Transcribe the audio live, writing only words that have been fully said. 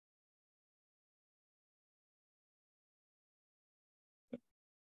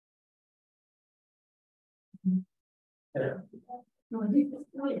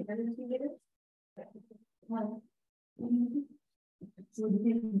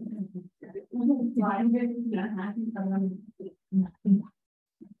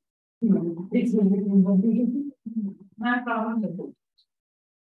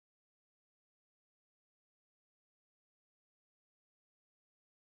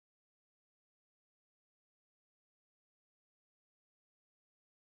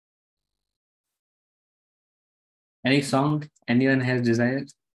Any song anyone has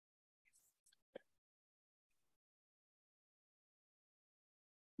desired?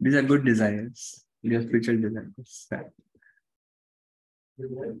 These are good desires. Your future desires.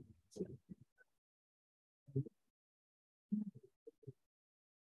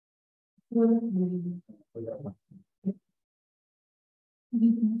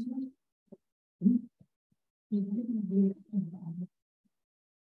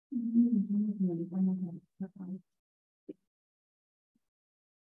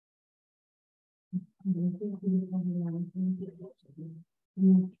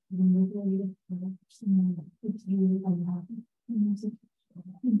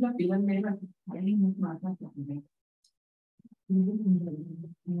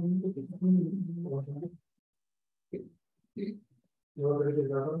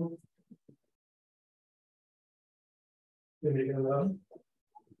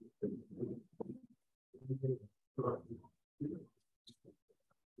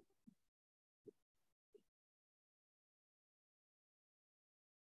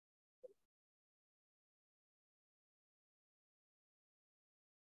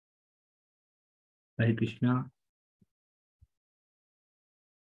 Hare Krishna.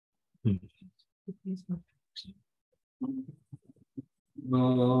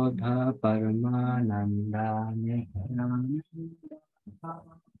 Bodha Paramanandane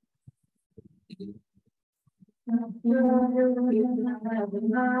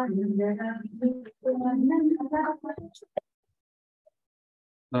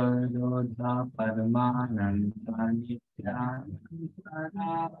Bodha Paramanandane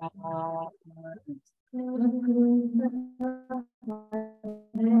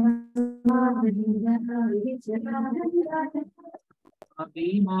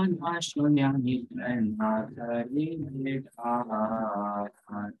Abhiman Ashunya Nitran Madhari Nidhara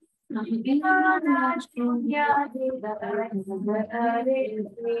Abhiman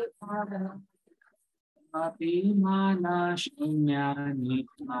Ashunya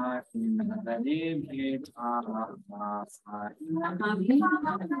Nitran Madhari Nidhara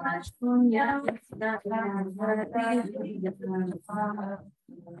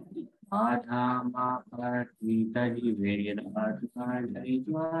Adhama Partita Veda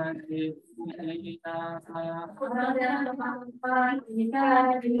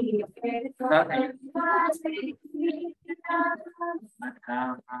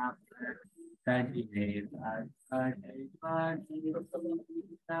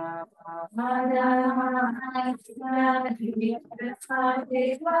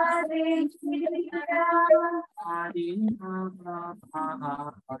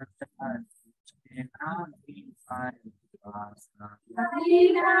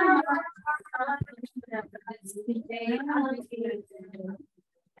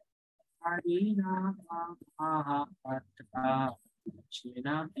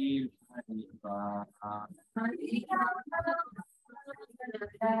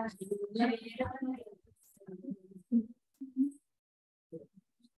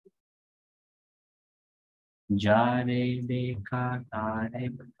Jare dekha tare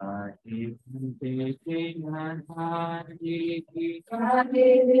bhare deke nadhari Hare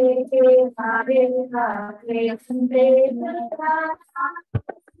Hare Hare deke nadhari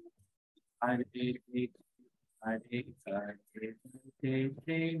Hare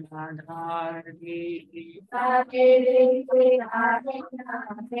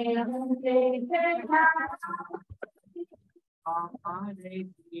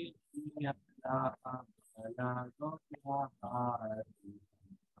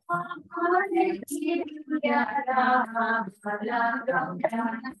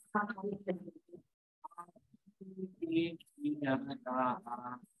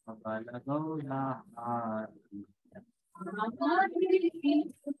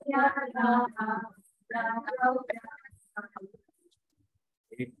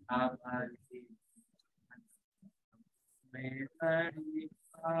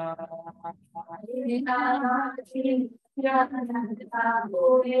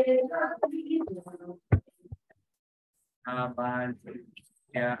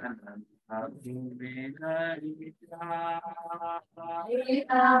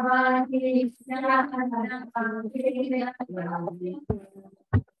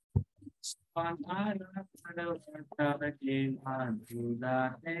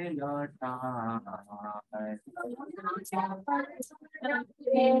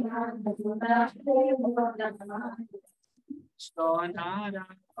सोनारा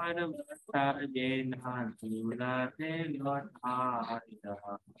पर्वता ये ना झूला रे लौटाया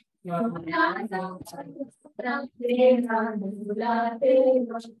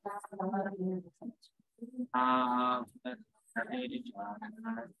आप हरे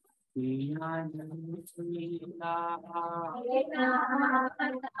जाना पिया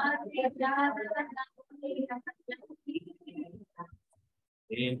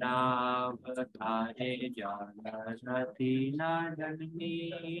नीला बतारे जाना रतीना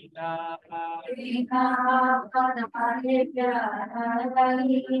नीला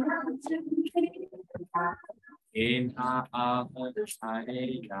आप हरे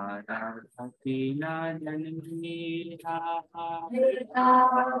जाना रतीना नीला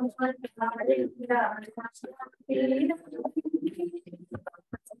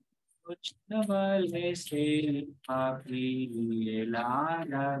कुछ नवले से पापी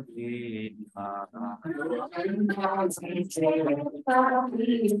लारा बेला कुछ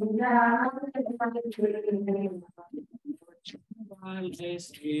नवले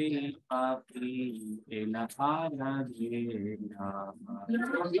से पापी Lara Bela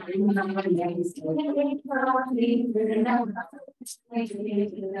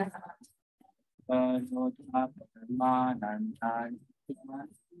Paramananda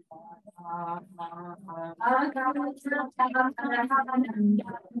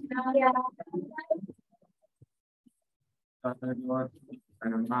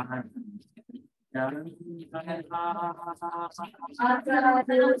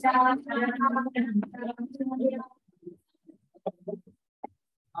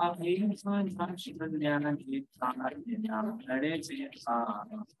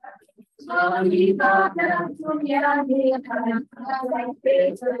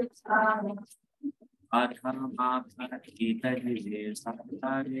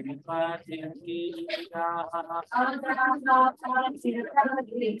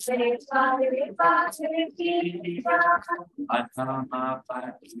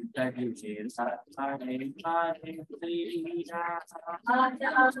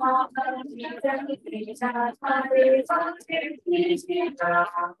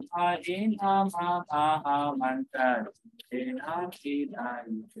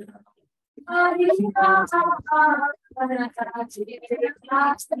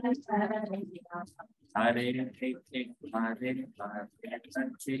Hare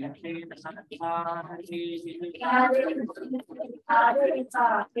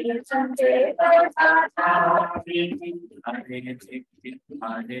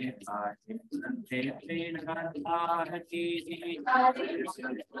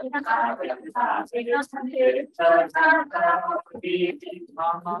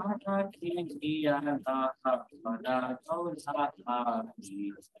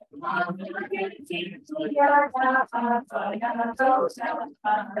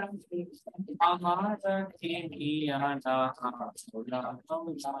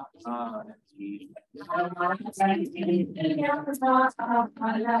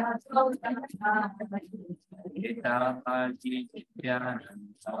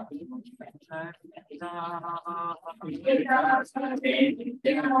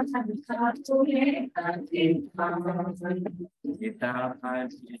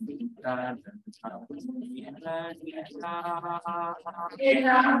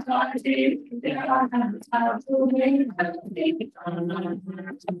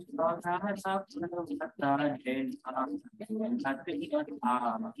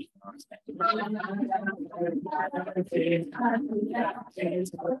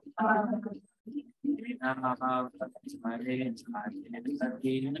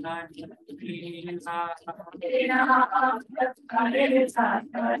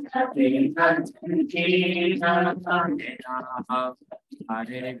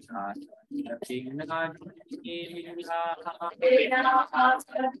Hare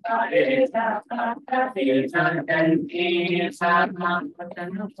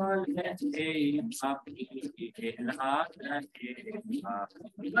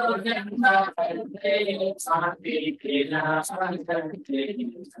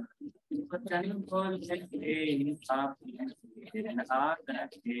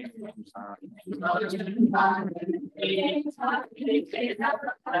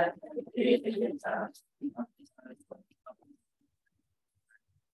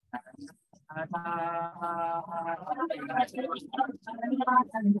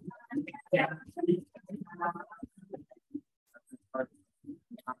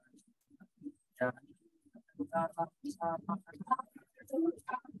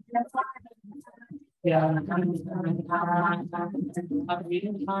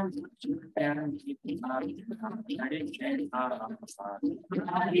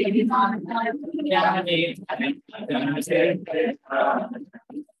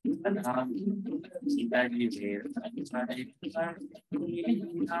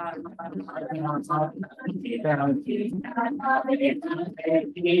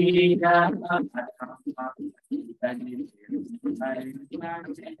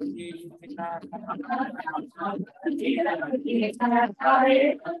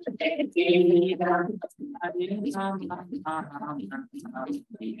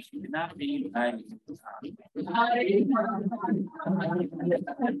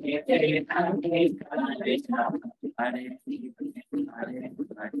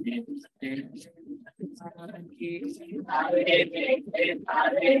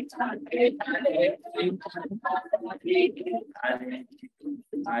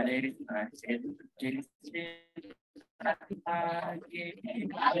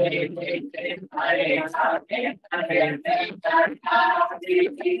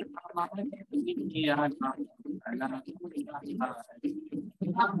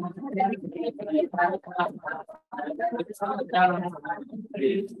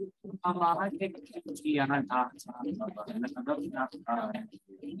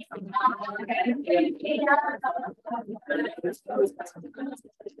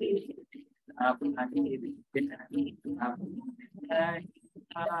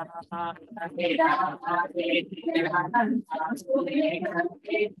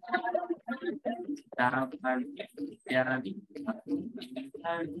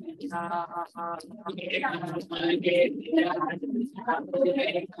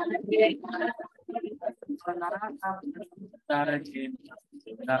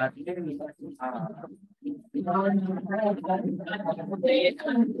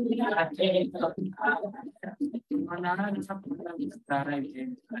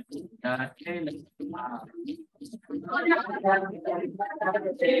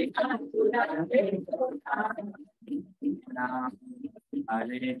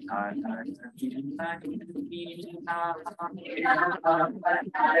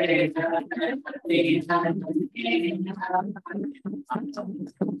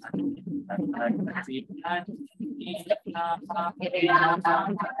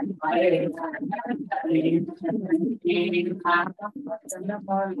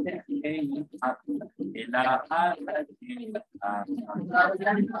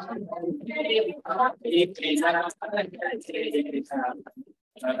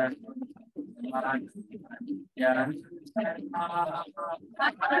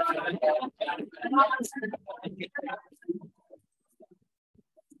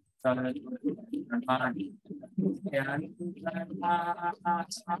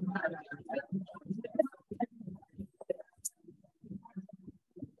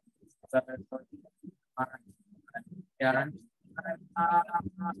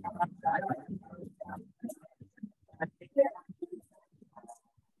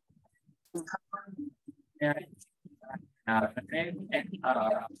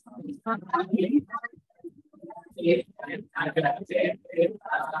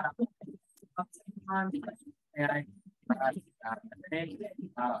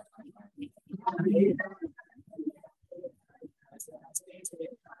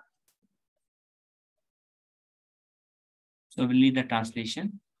So we'll need the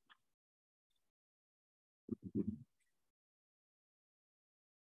translation.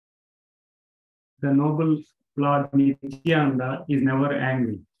 The noble Lord Nityananda is never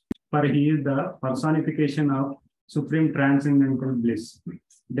angry, for he is the personification of supreme transcendental bliss,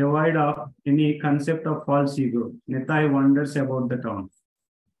 devoid of any concept of false ego. Nitai wonders about the town.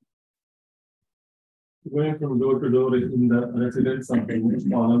 Going from door to door in the residence of the most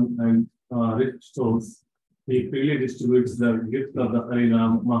fallen and rich souls, he freely distributes the gift of the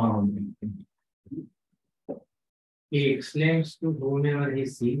Harinam Mahamantra. He exclaims to whomever he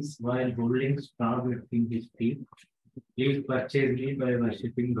sees while holding straw between his teeth, "Please purchase me by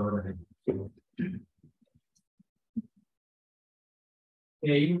worshipping God."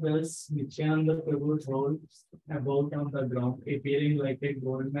 Saying thus, Nityananda Prabhu rolls about on the ground, appearing like a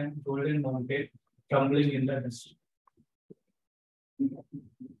golden mountain tumbling in the dust.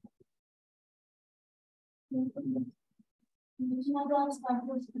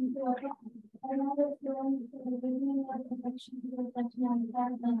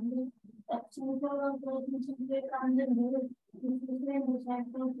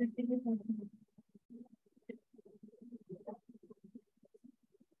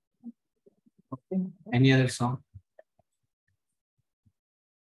 Okay. Any other song?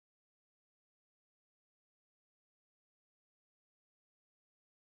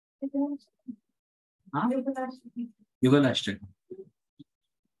 Huh? Yugalashtak.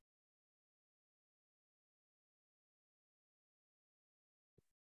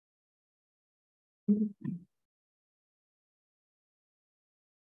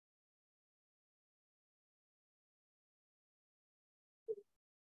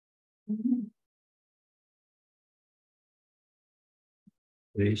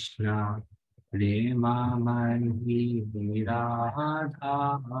 Krishna Prema Mani Radha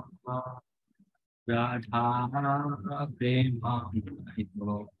Radha Prema Hari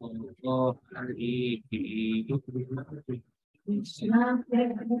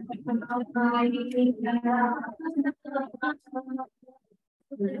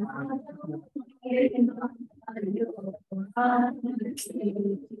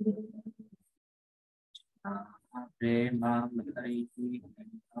Prema Hari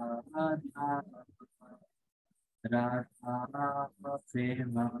Radha Radha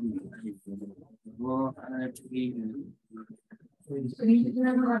Prema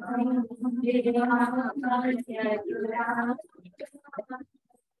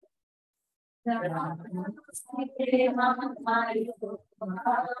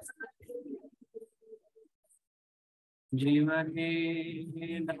Jivane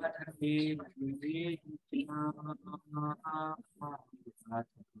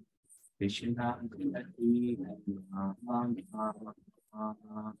Krishna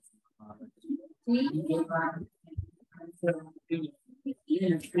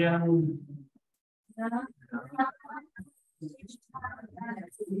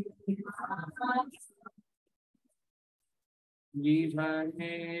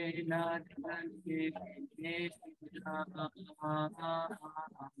Jivane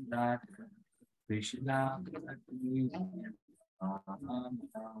Krishna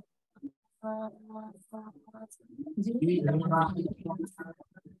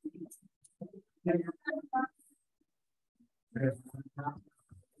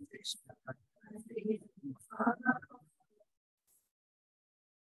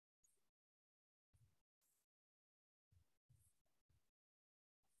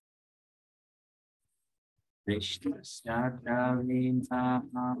Krishna Sadhavina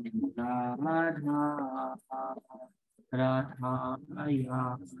Radha Radha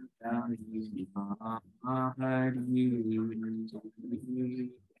Aya Hari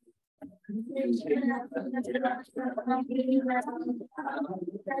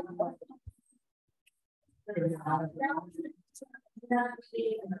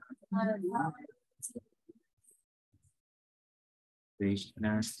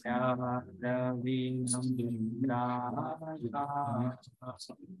Krishna Sadhavina Radha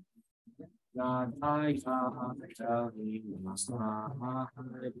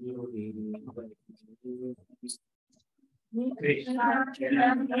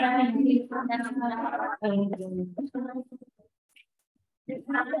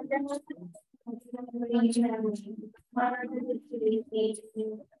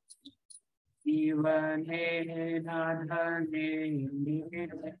Jivane Radhane Nitya Jivane Radhane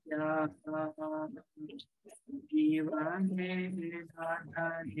Nitya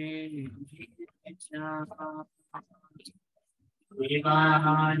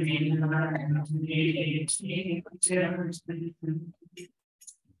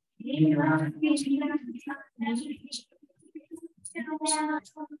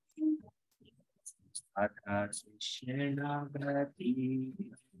Krishna Bhakti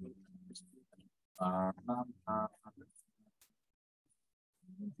Krishna Prana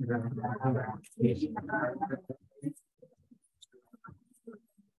Radha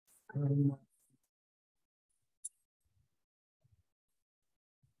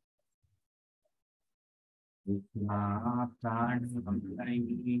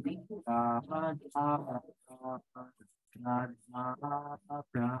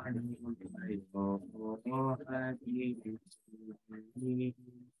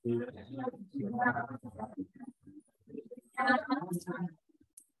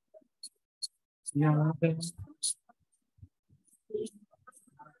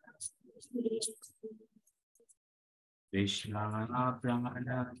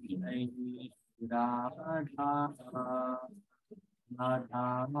Radha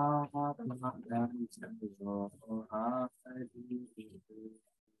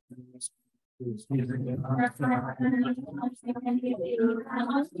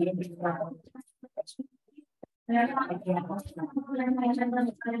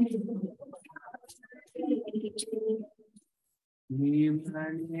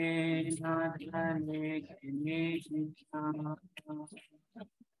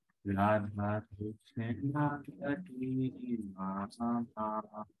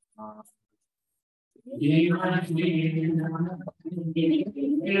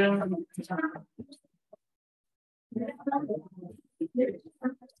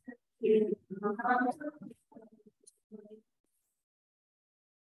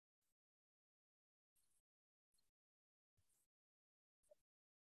Krishna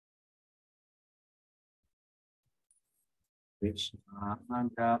Krishna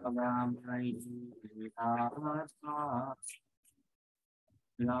Radhamai Radha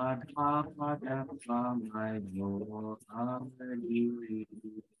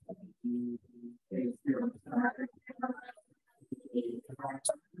Radha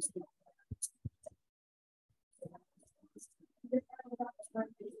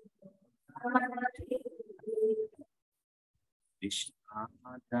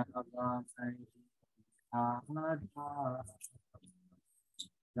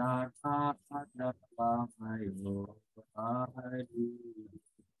Radhamai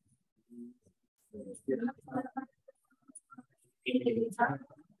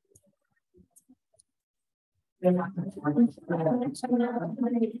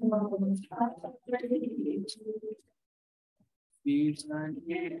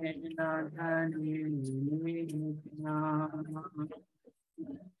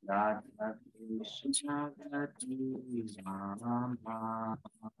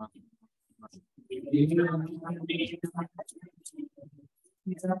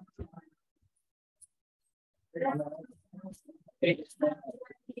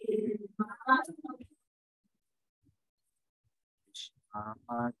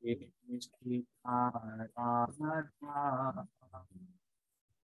Hari Krishna Radhamai Radha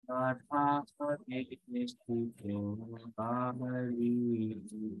Radha Radhamai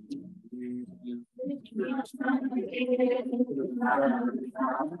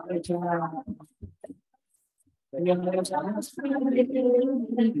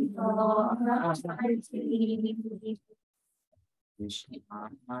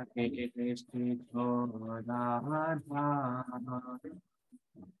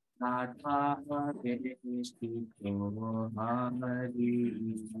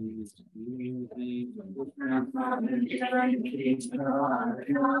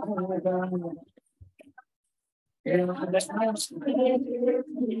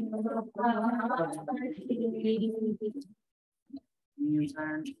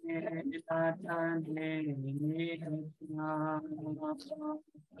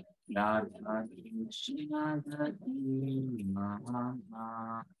Radha Krishna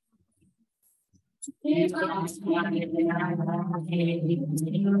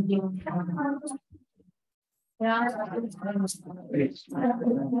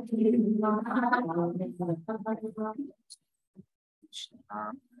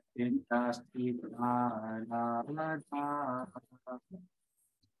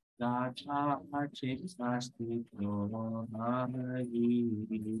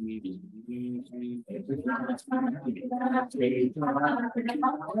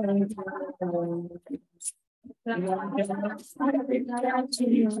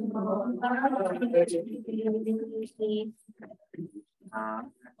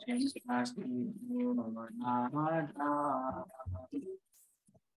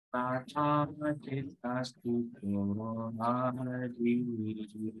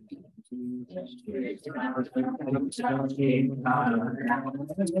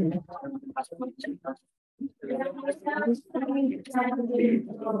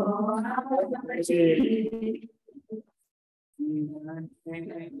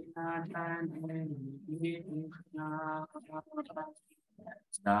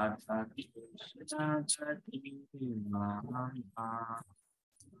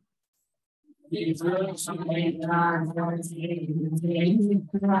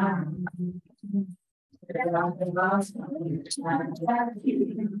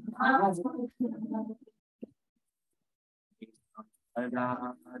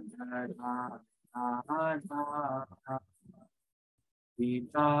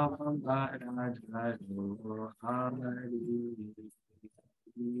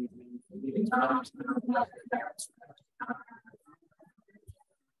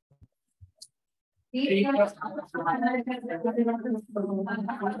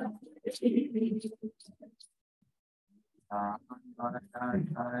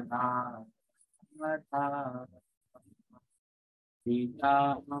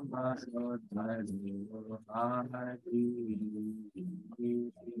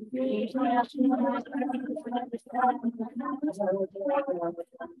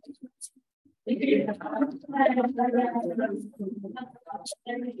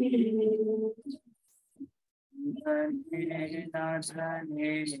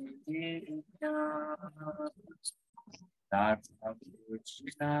That's a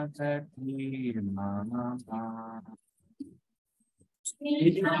Krishna Mama.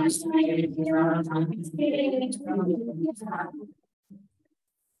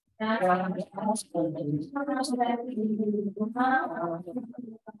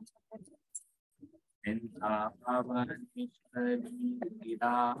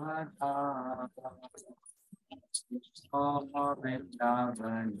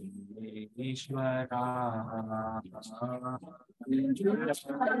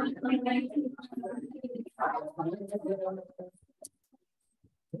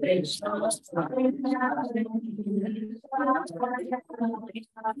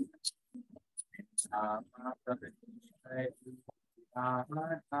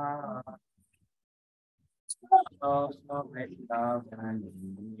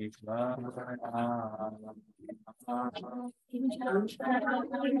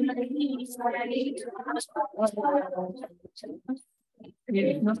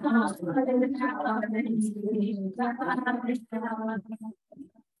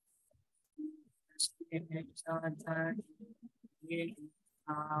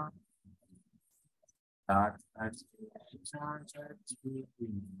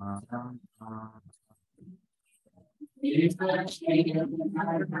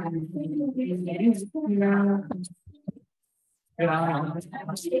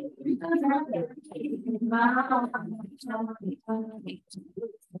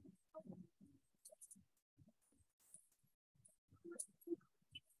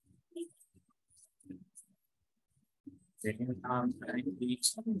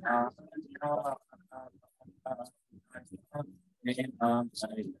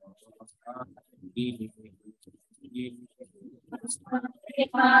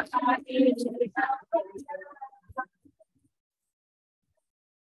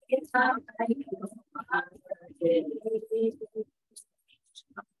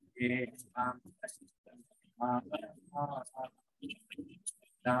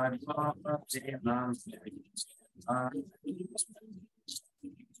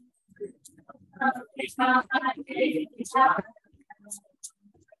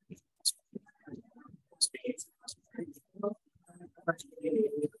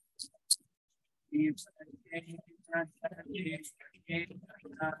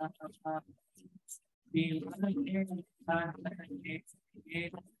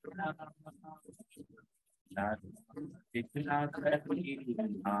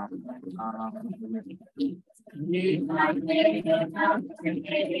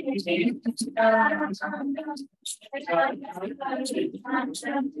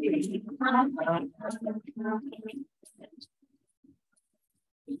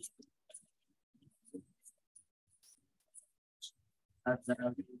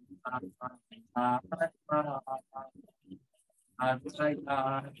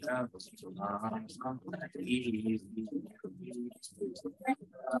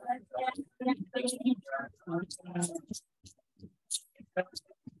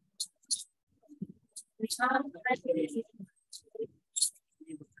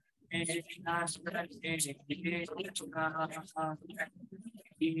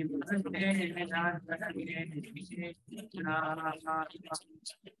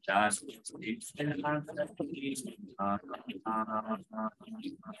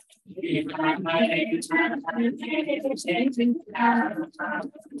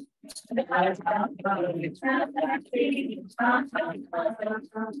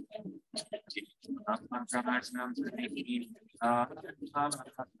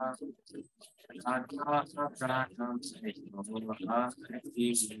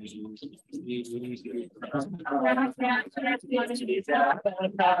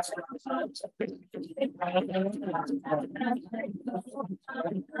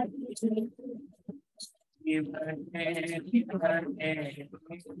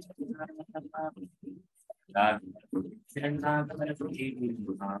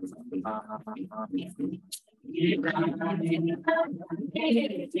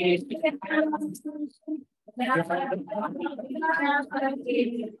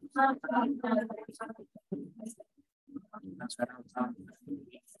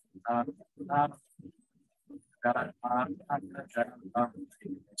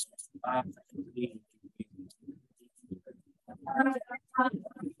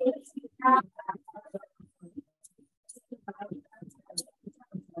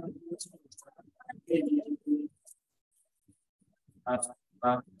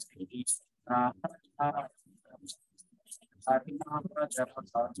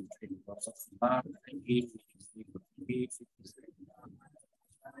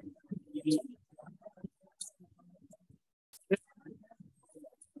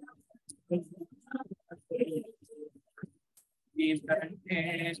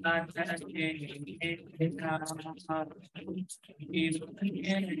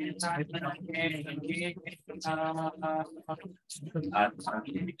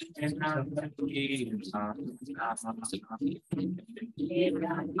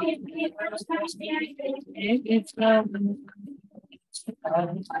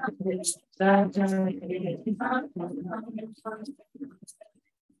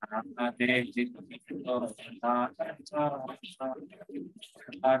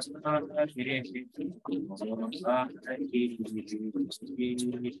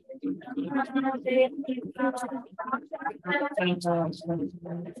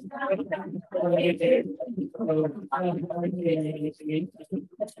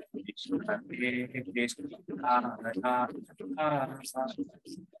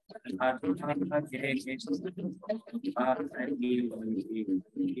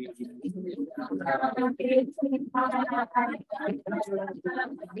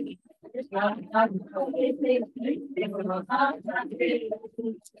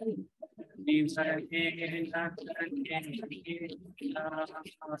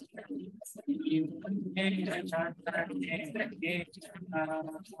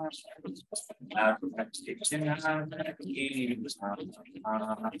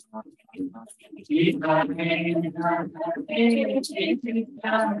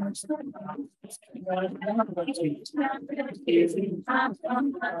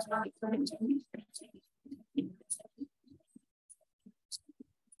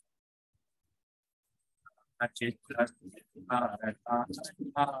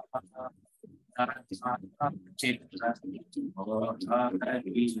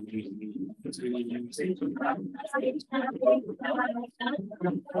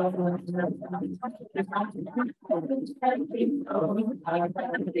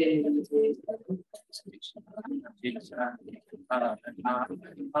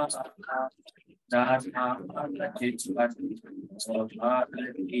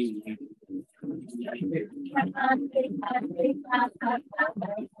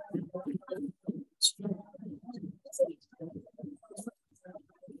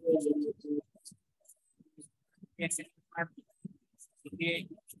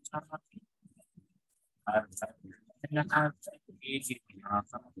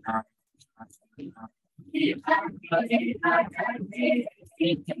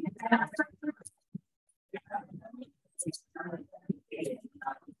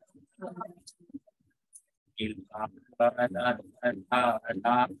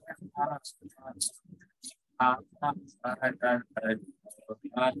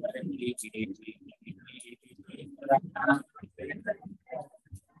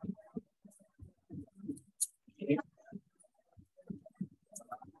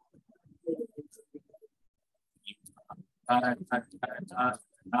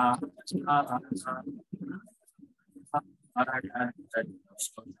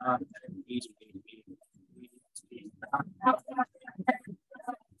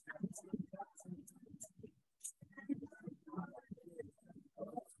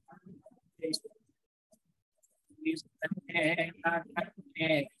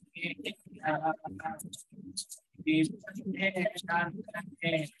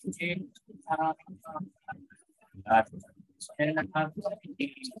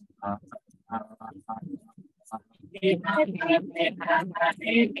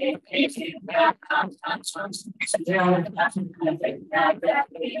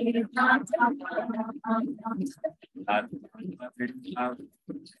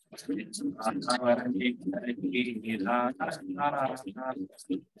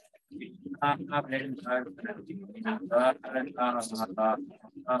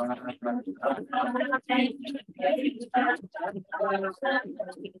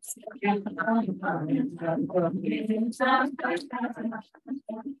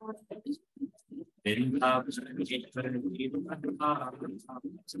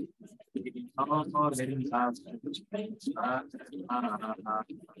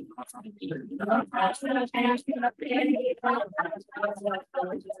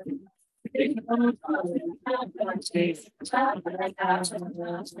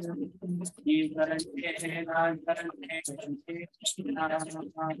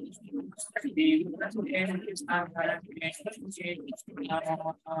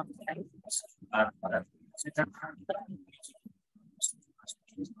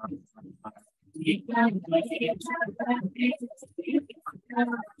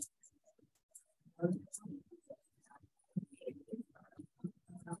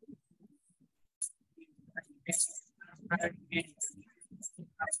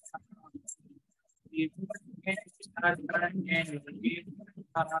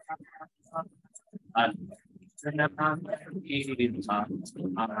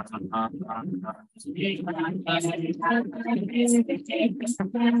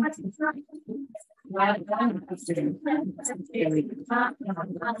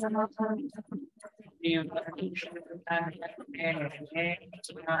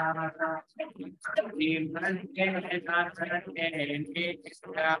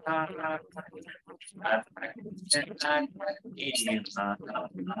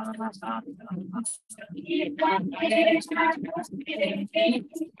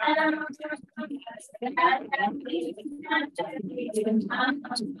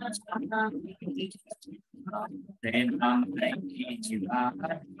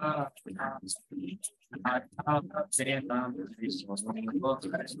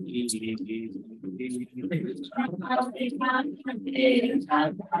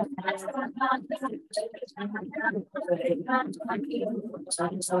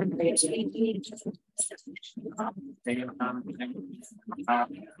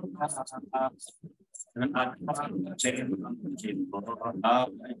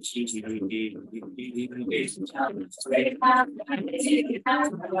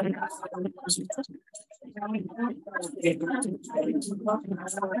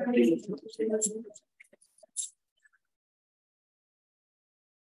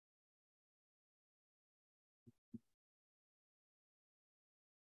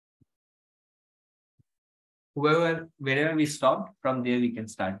 Wherever we stopped, from there we can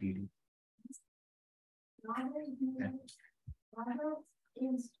start reading.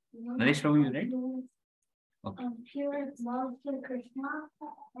 Naresh, how you read? Okay. Pure love to Krishna,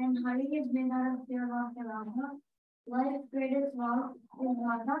 and Hari is made out of pure love to Radha. Life's greatest love is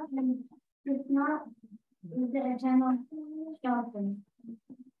Radha, and Krishna is the eternal shelter.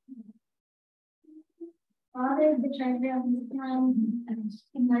 Father is the treasure of Krishna,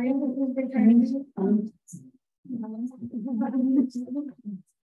 and Hari is the treasure of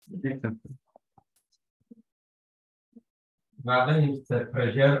Radha is the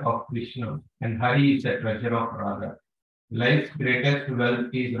treasure of Krishna, and Hari is the treasure of Radha. Life's greatest wealth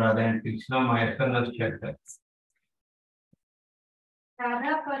is Radha, and Krishna, my eternal shelter.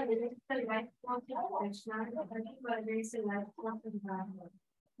 Radha pervades the life of Krishna, and Hari pervades the life of Radha.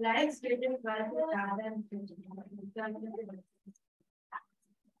 Life's greatest wealth is Radha and Krishna.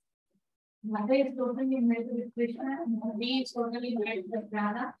 Radha is totally made with Krishna, and Hari is totally made with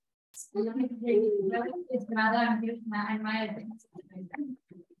Radha. Is Radha and Krishna and my attention.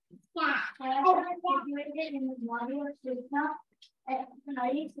 Radha is situated in the body of Krishna, and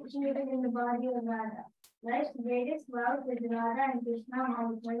Hari is situated in the body of Radha. Life's greatest wealth is Radha and Krishna, my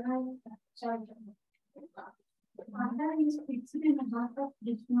eternal shelter. Radha is fixed in the heart of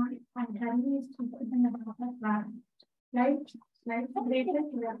Krishna, and Hari is fixed in the heart of Radha. Life's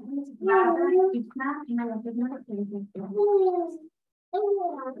greatest wealth is Radha and Krishna, my eternal shelter.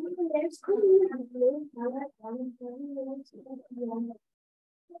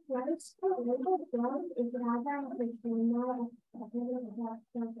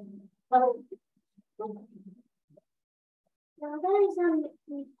 Radha is a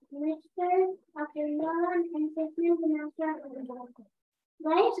mixture of learn and fitness and natural.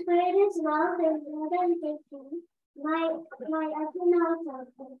 Life's greatest love is Radha and Krishna. My eternal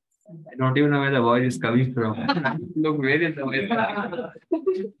shelter. I don't even know where the voice is coming from. Look, where is the voice?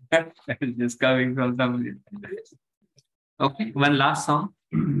 It's just coming from somewhere. Okay, one last song.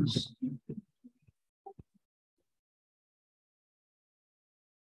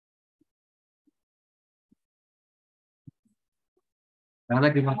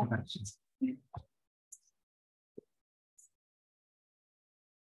 Radha Kripa Kataksha.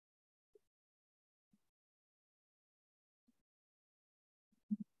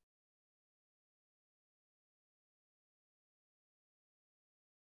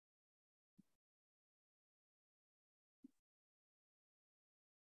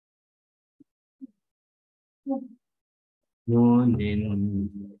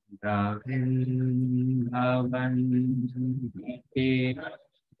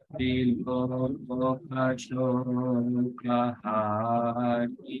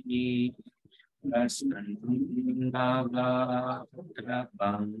 Vilokashokaharihi Prasannavatra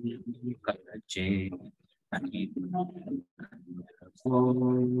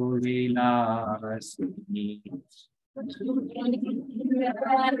Vilasini.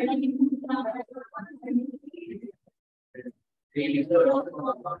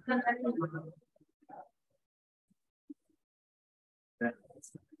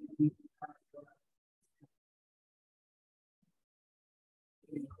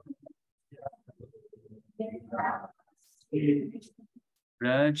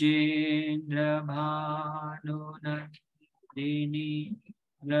 Rajendra Bhanunandini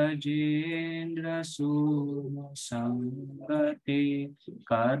Rajendra Sumsangate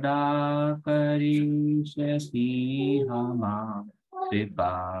Kada Karishasi Hama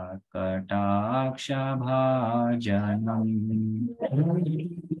Kripa Kataksha Bhajanam.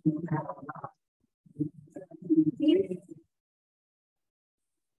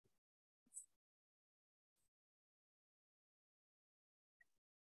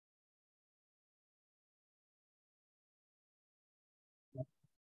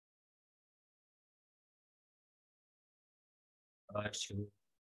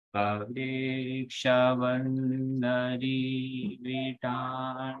 Pavrikshavandari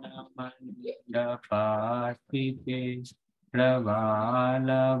Vitanamandapatite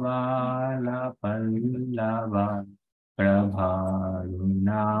Pravalavala Pallava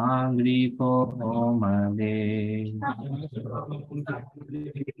Prabharunagripo Made.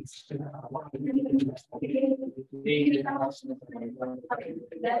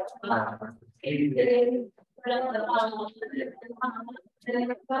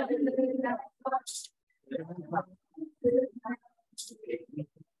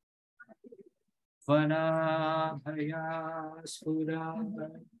 Vanabhaya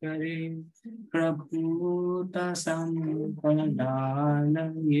Surakare Prabhuta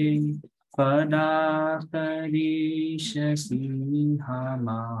Sampadanaye Padakarishasi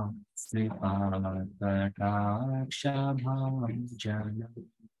Hama Sripakataksha Bhajana.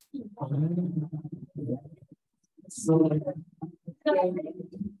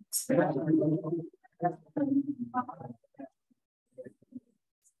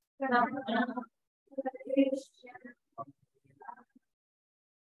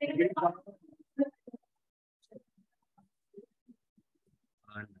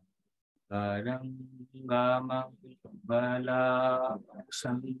 Karangamam bala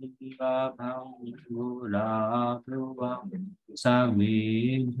sangabham gurabhuvam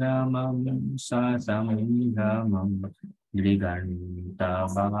savigramam sasamgamam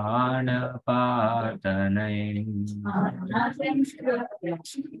Drigantavana patanay.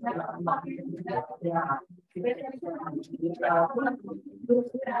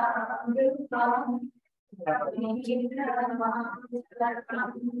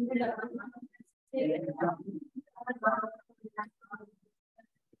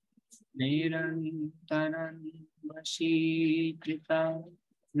 Nirantaran Vashikita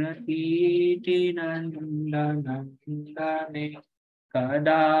Ratiti Nandanandane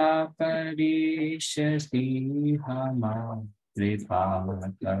Kada Parishasi Hama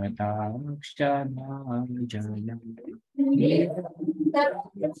Vipakatakshanam.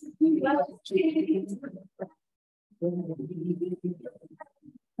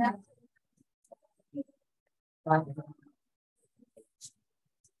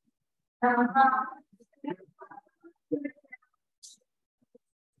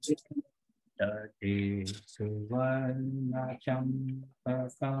 Tati Suvarna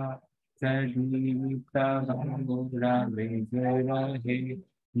Champaka Sadhita Gura Vigarahe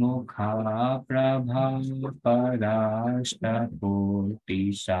Mukha Prabha Parashta Koti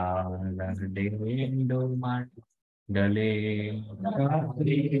Saradendo Mandale.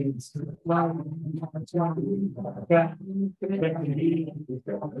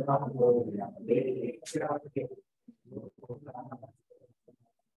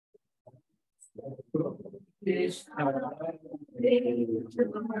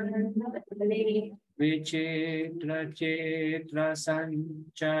 Vichitra Chitra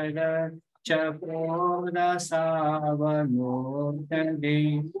Sanchara Chapoda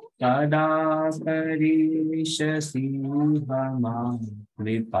Savanotade Kada Karishasi Hama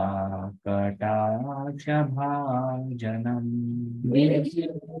Vipakataksha Bhajanam.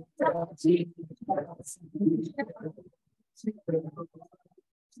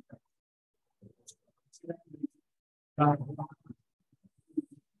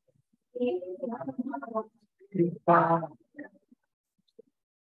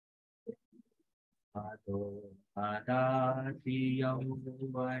 अतो अदाति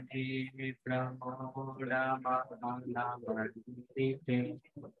यौवने प्रमोदमानमन्दिते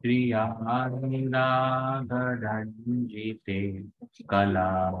क्रियाङ्गागरञ्जिते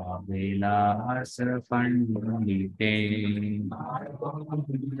कलाविलासपण्डिते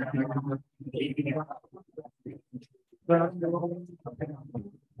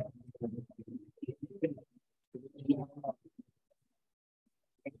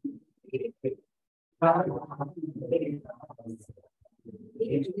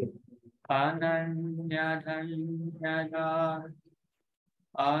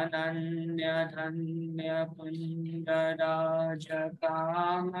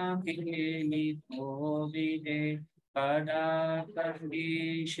अनन्यधन्यकामकेलितो विदे कदा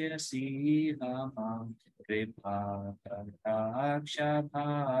करिष्यसि मां कृपा कटाक्षभाजनम्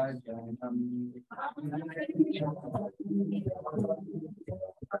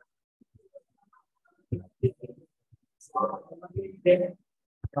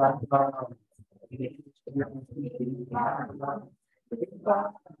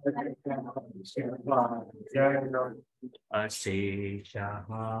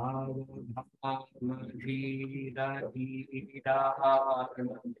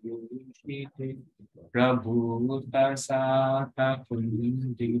अशेषहारभामधीरधीरानुष्ठिते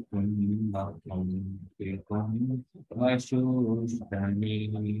प्रभूतसातकुन्दिपुम्बकं वशुष्टमी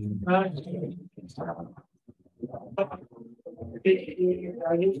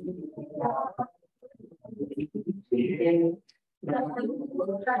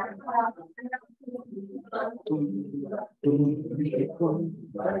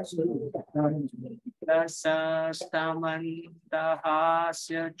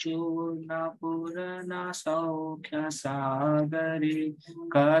रसस्तमन्तहास्य चूर्णपूर्णसौख्यसागरे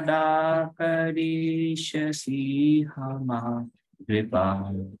कदा करिष्यसि हमा कृपा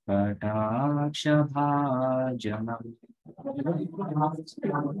कटाक्षभाजनम्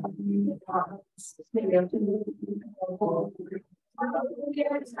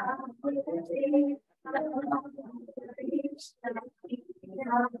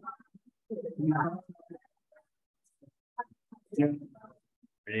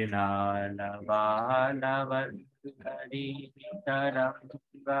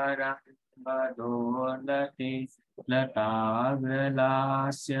मृणालवालवल्करीतरङ्गरङ्गदोलते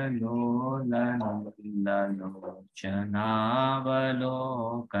लताग्रलास्य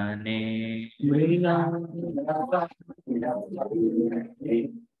लोलनन्दलोचनावलोकने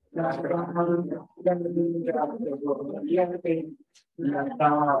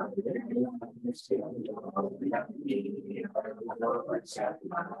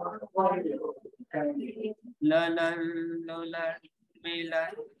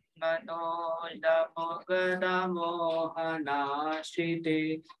ललल्लुलन्मिलन् मनोदमुगदमोहनाश्रिते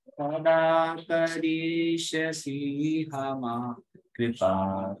कदा करिष्यसि हमा कृपा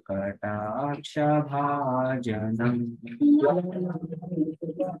कटाक्षभाजनम्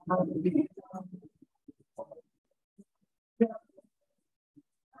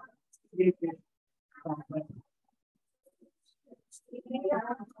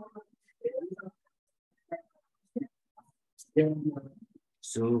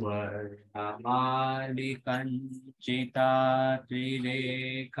सुवर्णमालिकञ्चिता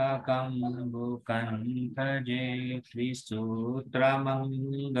त्रिरेखकम्बुकण्ठजे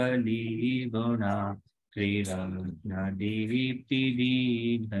त्रिसूत्रमङ्गलीगुणा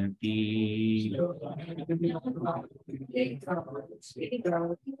त्रिरत्नदीप्तिदीधती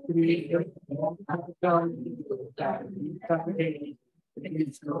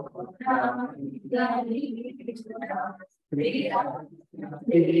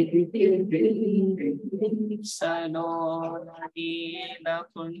सलोनीलकुण्तला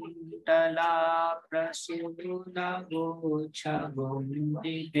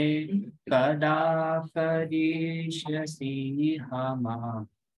प्रसूनगोच्छगुण्डिते कदा करिष्यसि हमा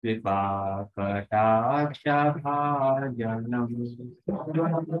कृपा कटाक्षभाजनम्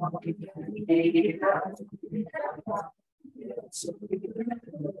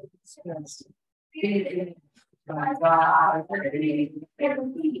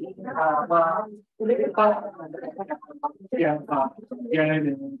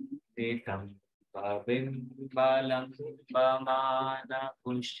Ekam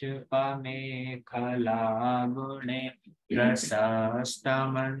Bimbalam-bamana-pushpamekhala-gune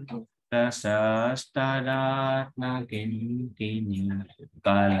Rasastaman-rasastaratna-kintini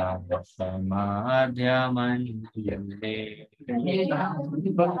Kalam-samadhyaman-yande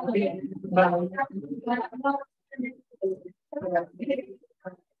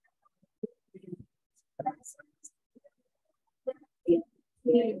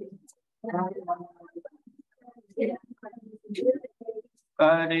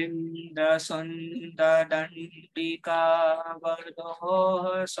करिन्द्र सुन्दर दण्डिका वधोः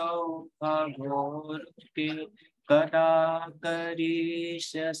सौभगोरुके कदा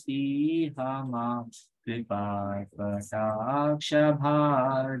करिष्यसि मां कृपा कटाक्षभाजनम्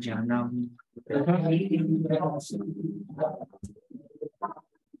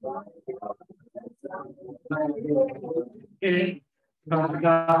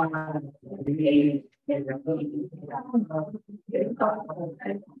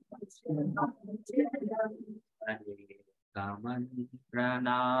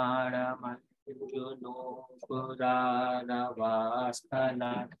प्रणारमञ्जुनो पुराणवास्थला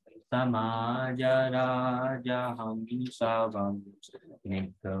समाजराजहंसवं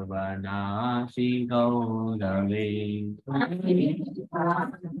नित्यवनासि गौरवे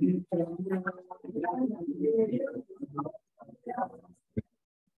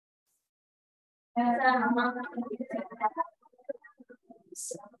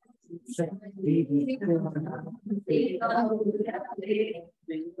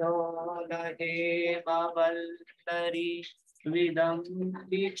विदोलहेमवल्लरी विदं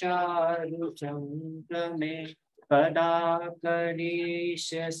विचारुचन्द्रमे कदा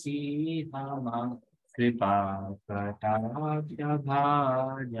करिष्यसि मां कृपा कटाक्षभाजनम्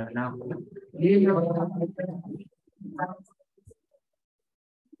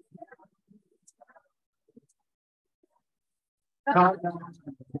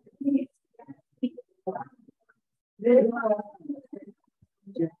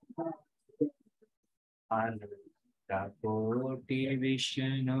कोटि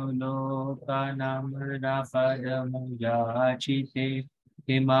विष्णुलोकनम्रपदमुयाचिते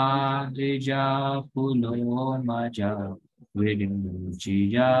हिमाद्रिजा पुलो मजा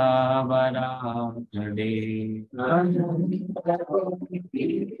विरिञ्चिया वराकडे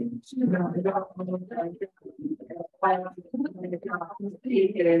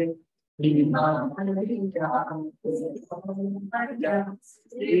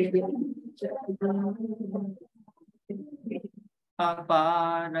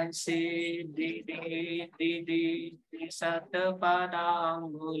अपारसे दिदि सतपदांगुली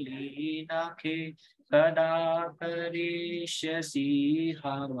नखे कदा करिष्यसि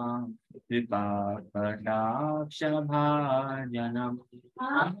मां कृपा कटाक्षभाजनम्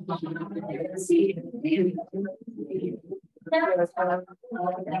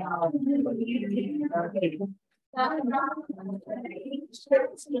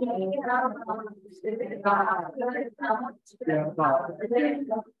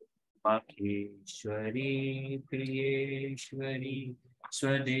मखेश्वरी प्रियेश्वरी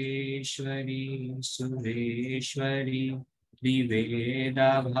स्वदेश्वरी सुरेश्वरी त्रिवेदा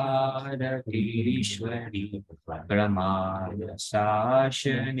भारतीश्वरी प्रमाद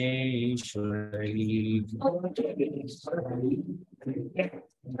शासनेश्वरी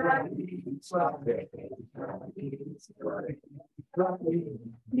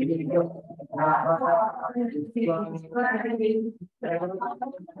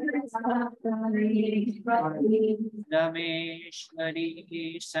रमेश्वरी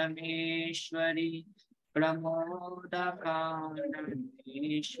समेश्वरी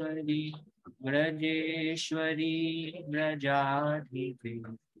प्रमोदकानंदेश्वरी ब्रजेश्वरी ब्रजाधिपे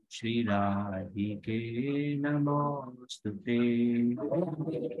श्री राधिके नमोस्तुते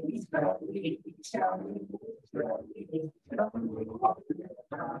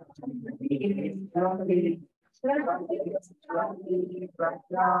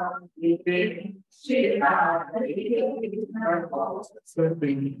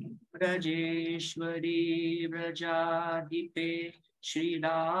ब्रजेश्वरी ब्रजाधिपे श्री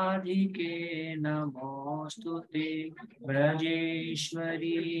राधिके नमोस्तुते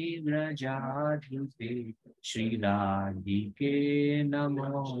ब्रजेश्वरी ब्रजाधिपे श्री राधिके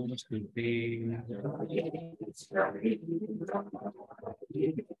नमोस्तुते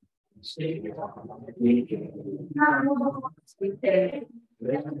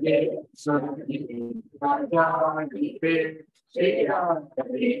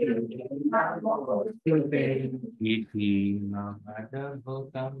इति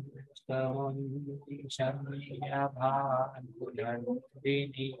महद्भुतं स्तवं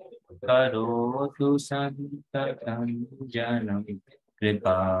शम्यभानुनन्दिनी करोतु सन्ततं जनं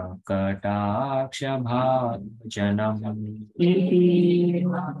कृपा कटाक्षभाजनम्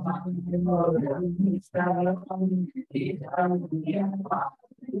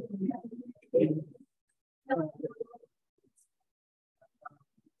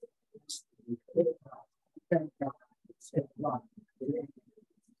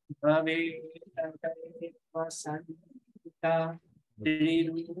वसन्ता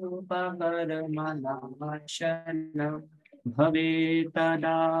त्रिरूपकर्मनाशनम् Bhave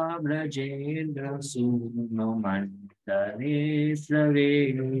tada brajendra suno mandare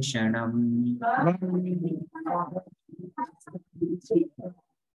sraveshanam.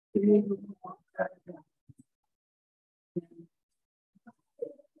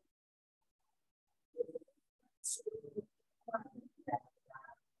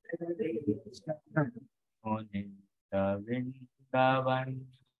 Oninda Vrindavan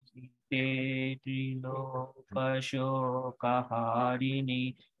Site Triloka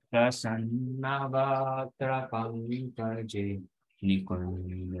Prasanna Bhaktra Pankaje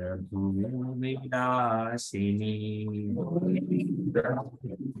Nikunja Bhumilasini.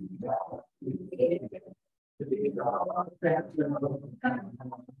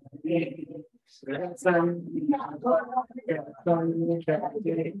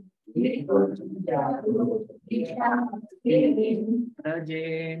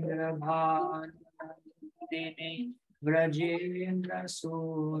 Rajendra Bhanandini Vrajendra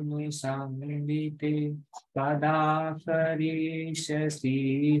Sunu Samvite Pada Karishasi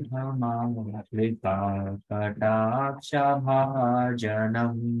Hama Kripa Kataksha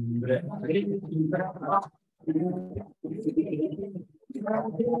Bhajanam.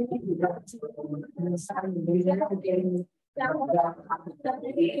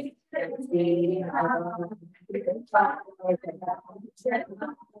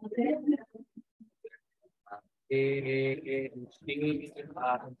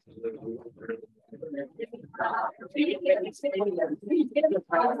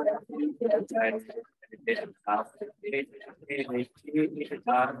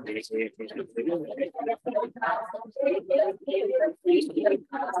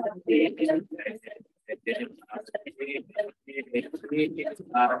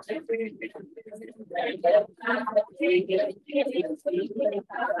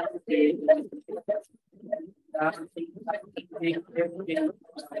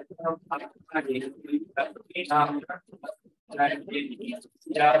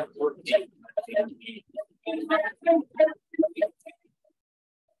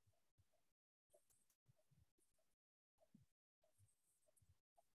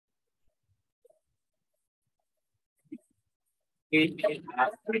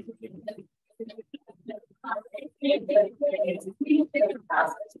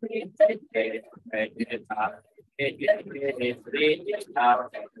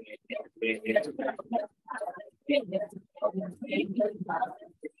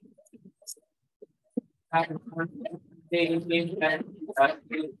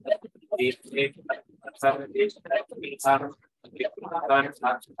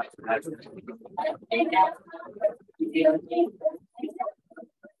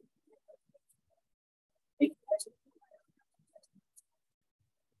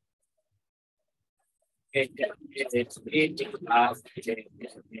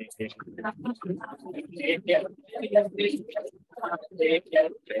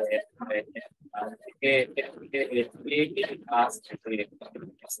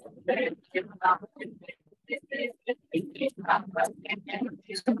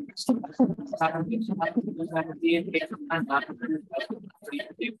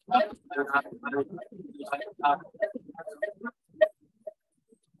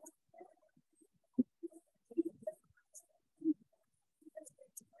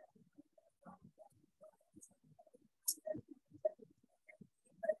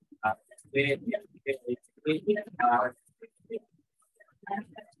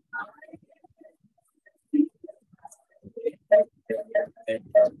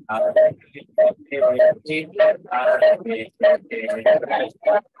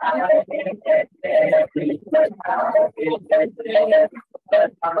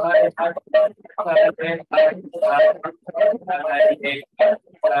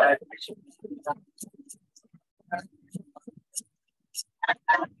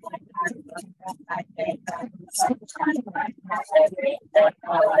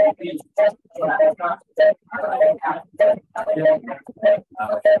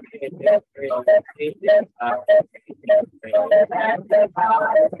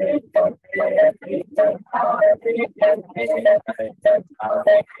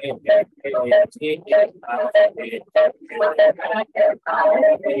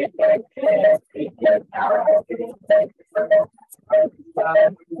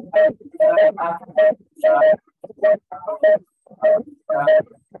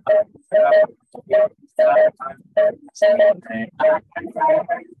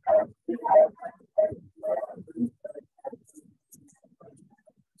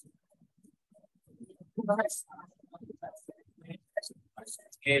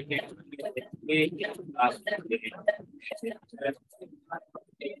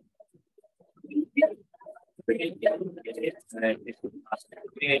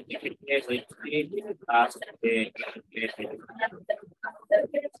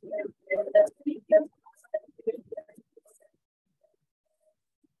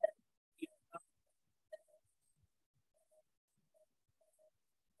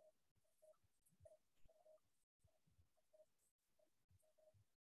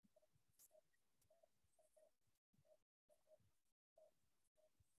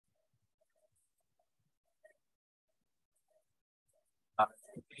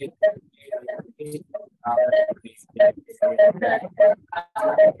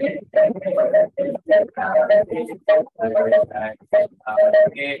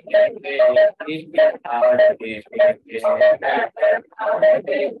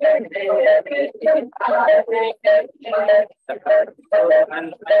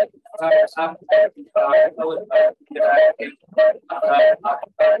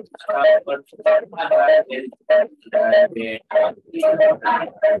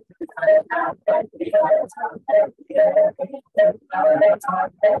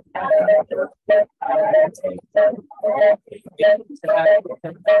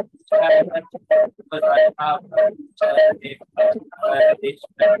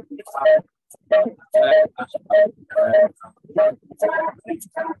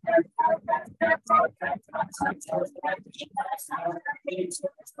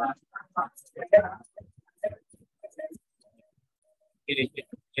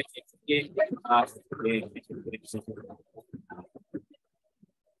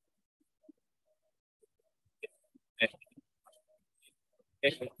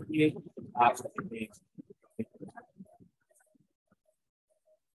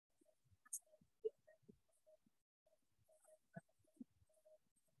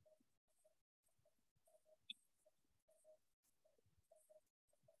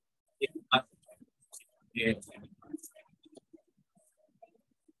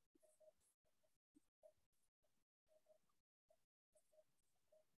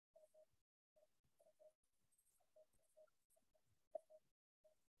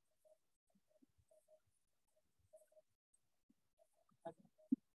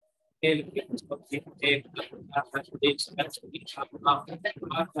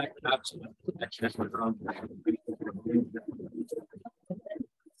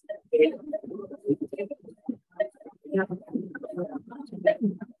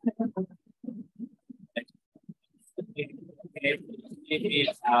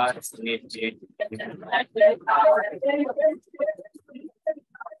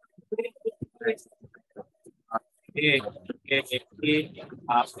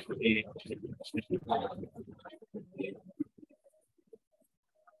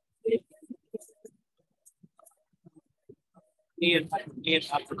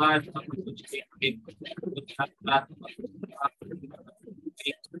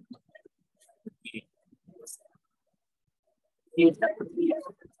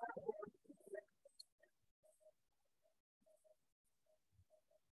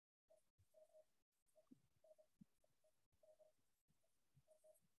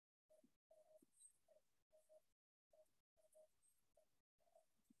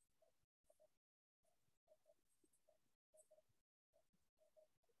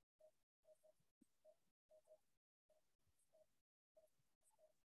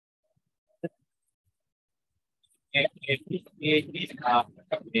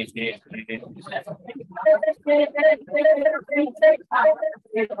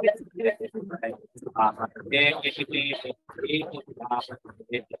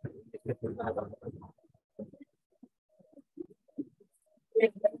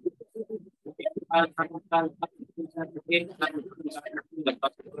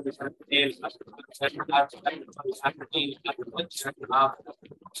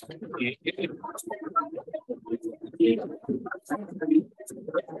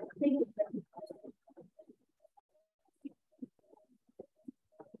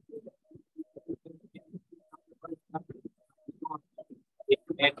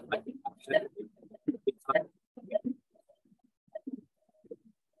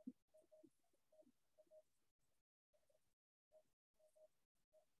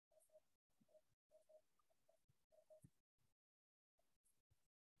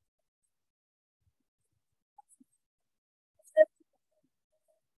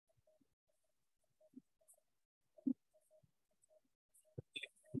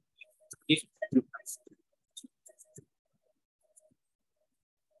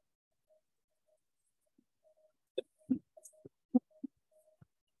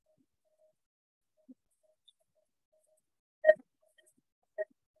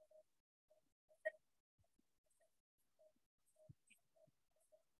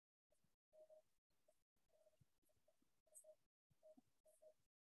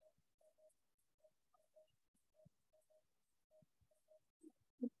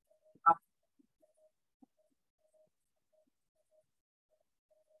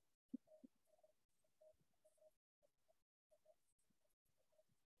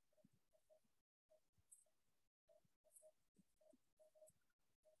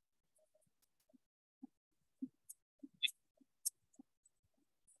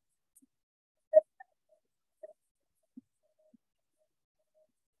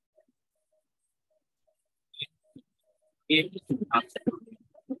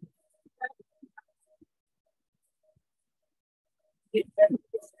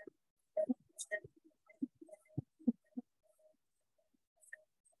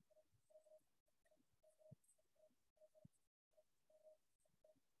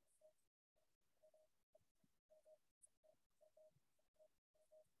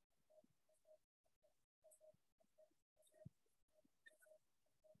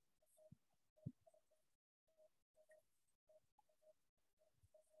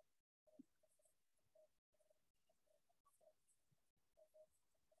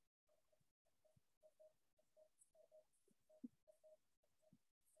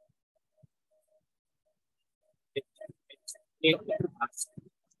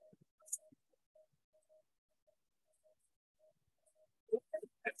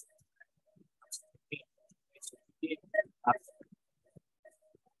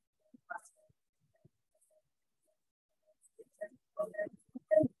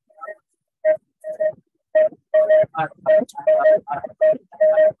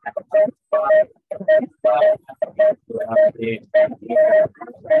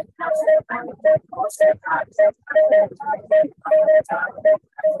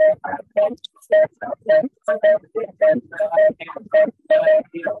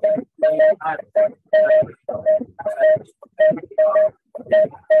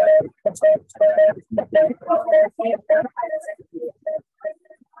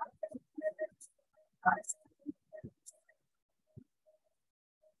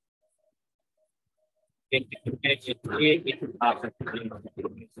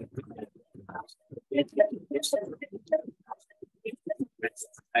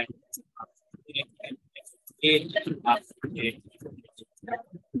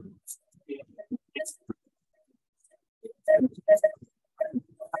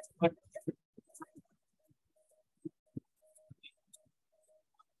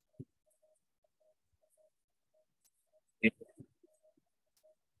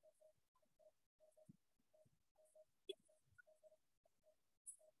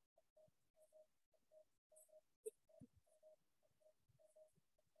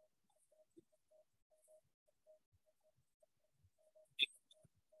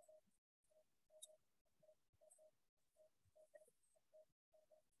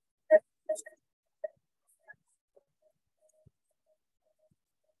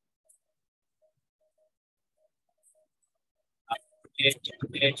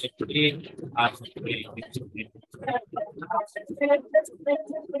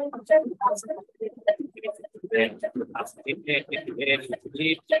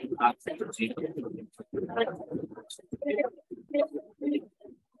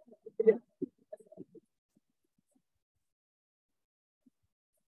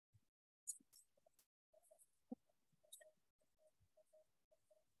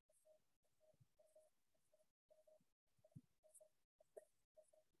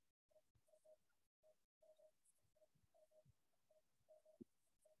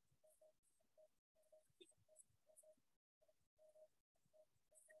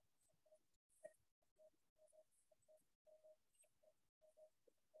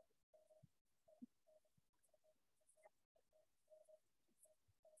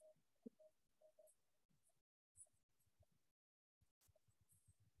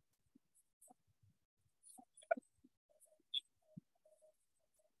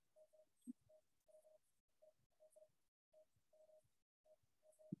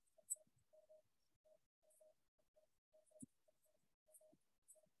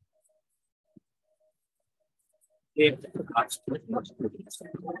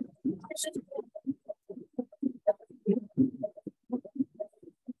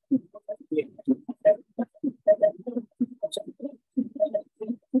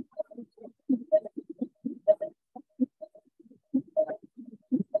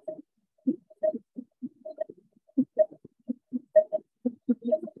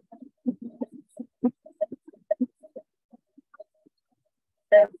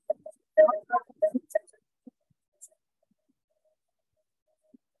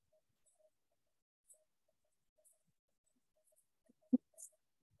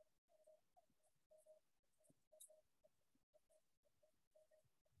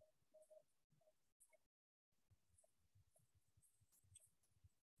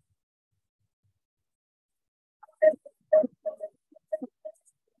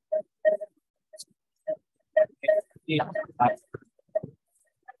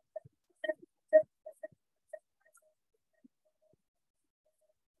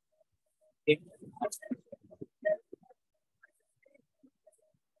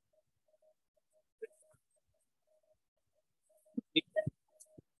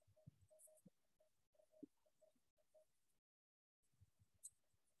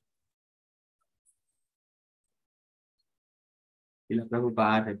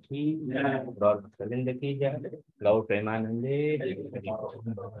 Prabhupada की गौर गोविंद की जय, गौ प्रेमानंदे।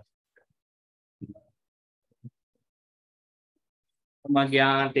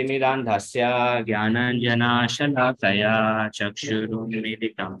 ज्ञातिमिरान्धस्य ज्ञानाञ्जनाशलाकया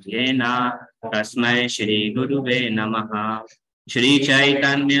चक्षुरुन्मीलितं येन तस्मै श्रीगुरुवे नमः।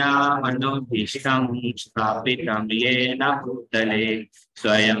 श्रीचैतन्यमनोभीष्टं स्थापितं येन भूतले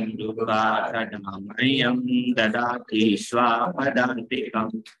स्वयं रूपा सदा मह्यं ददाति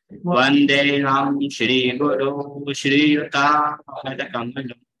स्वापदान्तिकम्। वन्देऽहं श्रीगुरो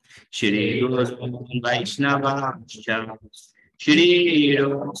श्रीयुतापदकमलं श्रीगुरुं वैष्णवांश्च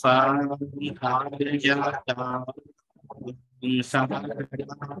श्रीरूपा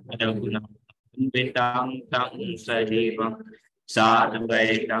सजीवं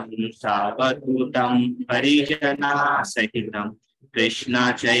साद्वैतं सावधूतं परिजना सहितं कृष्ण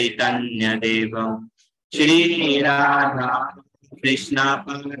चैतन्य देवं श्रीराधा कृष्ण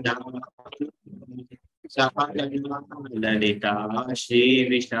ललिता श्री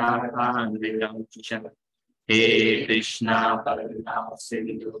विशाखान्वितं। हे कृष्णा करुणा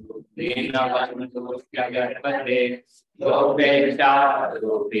सिंधु दीनबंधु जगत्पते गोपेशा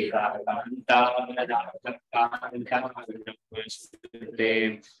गोपिका कांता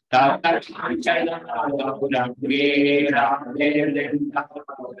नमस्ते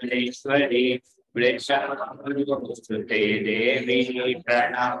राधेश्वरी वृषभे देवी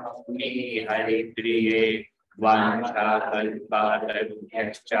प्रणमामि हरिप्रिये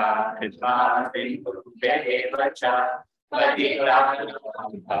वाञ्छाकल्पातरुभ्यश्च कृपासिन्धुभ्येव च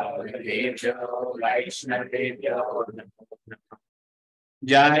पतितानां वैष्णवेभ्यो नमो नमः।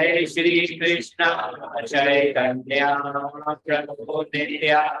 जय श्री कृष्ण चैतन्य प्रभु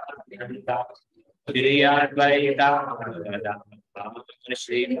नित्यानंद श्री अद्वैता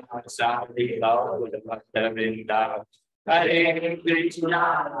श्रीवासादि गौर भक्तवृंद। हरे कृष्णा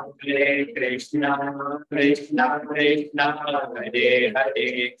कृष्ण कृष्ण हरे हरे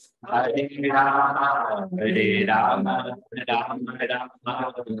हरे राम राम राम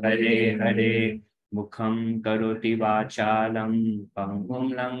हरे हरे। मुखं करोति वाचालं पंगुं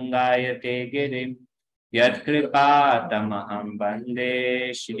लंघयते गिरिं यत्कृपातमहं वन्दे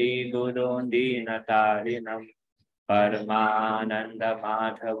श्रीगुरुं दीनतारिणं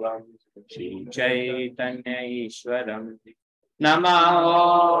परमानन्दमाधवं श्रीचैतन्य ईश्वरं। नमो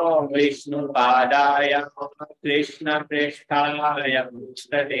विष्णुपादाय कृष्णपृष्ठाय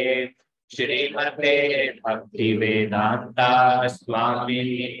भूतले श्रीमते भक्तिवेदांता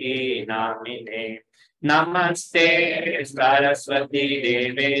स्वामिनिति नामिने। नमस्ते सरस्वती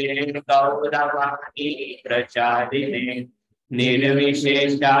देवे गौरवाणी प्रचारिणे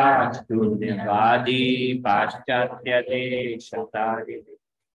निर्विशेषा शून्यवादी पाश्चात्य देशतारिणे।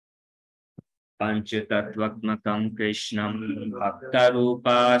 पंचतत्त्वात्मकं कृष्णं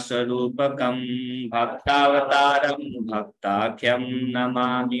भक्तरूपास्वरूपकं भक्तावतारं भक्ताख्यं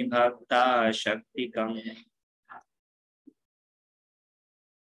Namami भक्ताशक्तिकम्।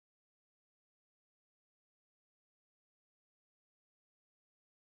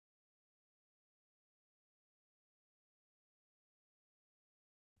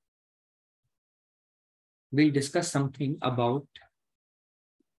 We'll discuss something about.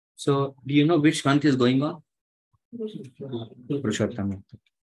 So, do you know which month is going on? Purushottam.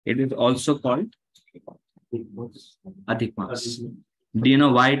 It is also called Adhik Mas. Do you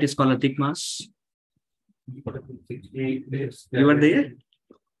know why it is called Adhik Mas? You were there?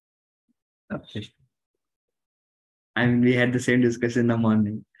 Okay. And we had the same discussion in the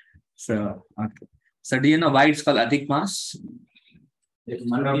morning. So, okay. So, do you know why it's called Adhik Mas?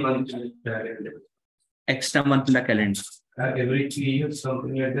 Extra month in the calendar. Every 3 years,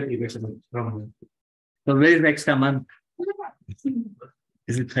 something like that, you get from. So where is the extra month?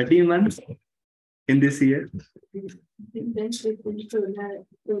 Is it 13 months in this year?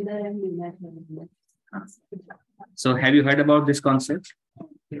 So have you heard about this concept?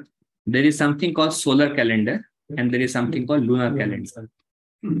 There is something called solar calendar and there is something called lunar calendar.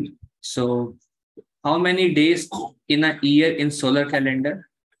 So how many days in a year in solar calendar?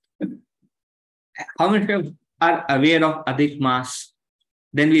 How many of you are aware of Adhik Mas?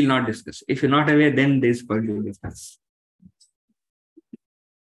 Then we will not discuss. If you're not aware, then there is point to discuss.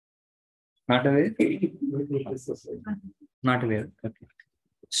 Not aware? Not aware. Okay.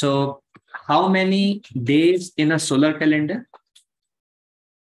 So, how many days in a solar calendar?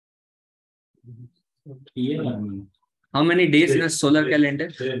 How many days in a solar calendar?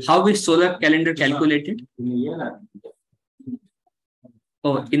 How is solar calendar calculated?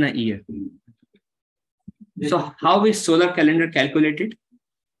 Oh, in a year. So, how is solar calendar calculated?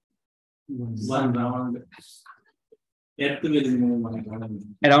 One round. Earth will move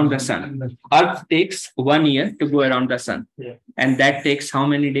Around the sun. Earth takes 1 year to go around the sun. Yeah. And that takes how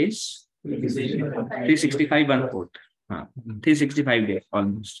many days? 365. 365, 1/4. 365 days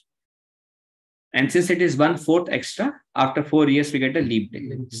almost. And since it is 1/4 extra, after 4 years, we get a leap day.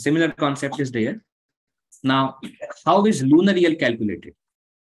 Similar concept is there. Now, how is lunar year calculated?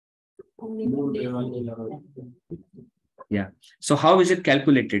 Yeah. So, how is it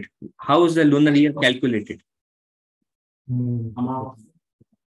calculated? How is the lunar year calculated?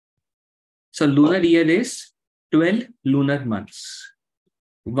 So, lunar year is 12 lunar months.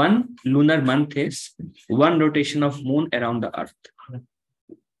 1 lunar month is 1 rotation of moon around the earth.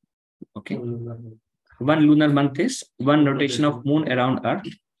 Okay. 1 lunar month is 1 rotation of moon around earth.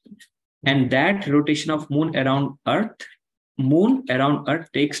 And that rotation of moon around earth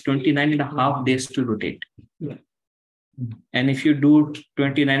takes 29.5 days to rotate. And if you do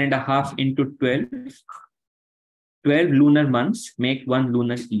 29.5 into 12, 12 lunar months make 1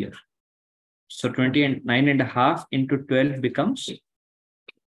 lunar year. So 29.5 into 12 becomes.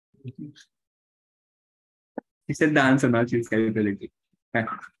 He said the answer, now she's calculating.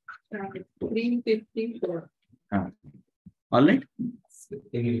 354. All right.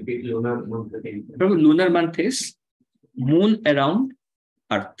 Can you repeat lunar month again? So lunar month is moon around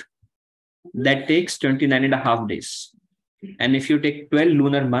earth. That takes 29.5 days. And if you take 12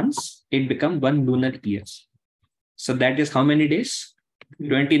 lunar months, it becomes 1 lunar year. So that is how many days?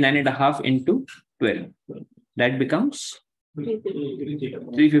 29.5 into 12. That becomes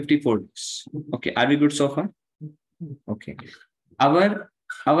 354 days. Okay, are we good so far? Okay. Our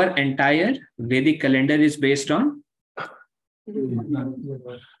entire Vedic calendar is based on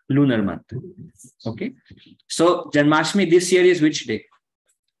lunar month. Okay. So Janmashtami this year is which day?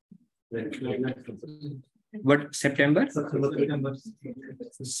 What, September?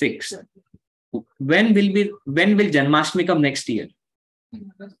 6th. When will Janmashtami come next year?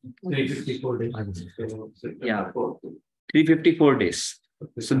 354 days. Yeah. 354 days.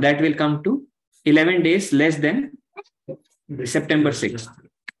 So that will come to 11 days less than September 6th.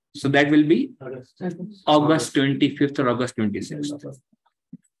 So that will be August 25th or August 26th.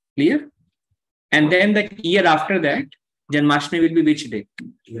 Clear? And then the year after that, Janmashtami will be which day?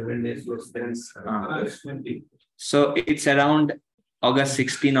 11 days less than August 20. So it's around August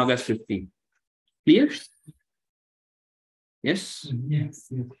 16, August 15. Clear? Yes?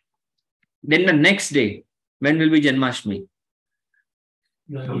 Yes. Then the next day, when will be Janmashtami?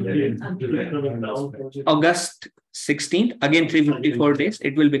 August 16th, again 354 days.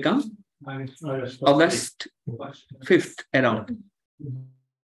 It will become August 5th around.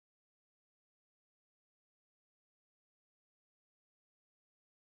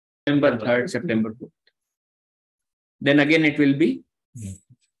 September 3rd, September 4th. Then again it will be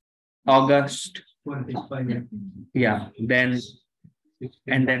August. 25. Yeah, then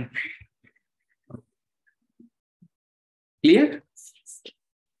and then. Clear?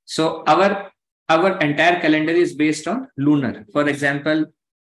 So our entire calendar is based on lunar. For example,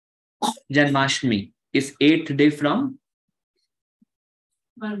 Janmashtami is 8th day from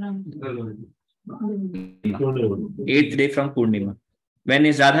 8th day from Purnima. When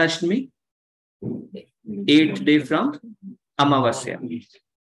is Radhashtami? 8th day from Amavasya.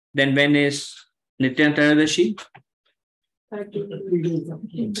 Then when is Nitya Trayodasi?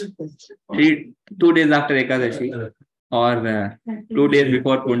 2 days after Ekadashi, or 2 days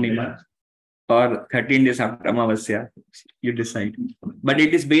before Purnima, or 13 days after Amavasya. You decide. But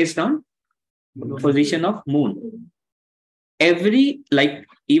it is based on position of moon.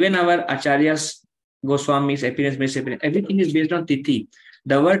 Even our Acharyas, Goswamis, appearance, misappearance, everything is based on Tithi.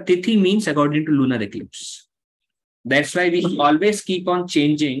 The word Tithi means according to lunar eclipse. That's why we always keep on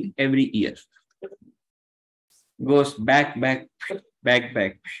changing every year. Goes back.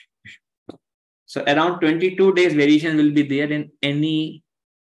 So around 22 days variation will be there in any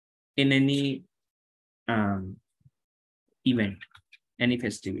event, any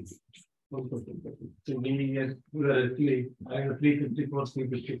festivity. So meaning is actually I have 354,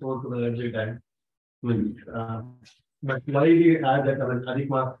 354 to the every time. But why do you add that Adhik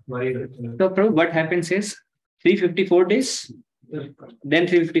Maas? Why? So Prabhu, what happens is 354 days, then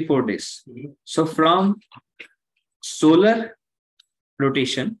 354 days. So from solar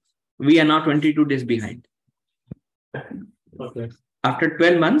rotation, we are now 22 days behind. Okay. After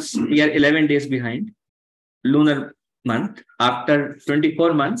 12 months, we are 11 days behind lunar month. After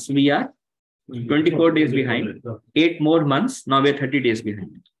 24 months, we are 24 days behind. 8 more months, now we are 30 days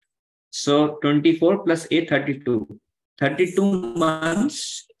behind. So 24 plus 8, 32. 32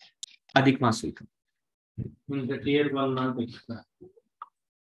 months, Adhik Mas will come. The year 1 month extra.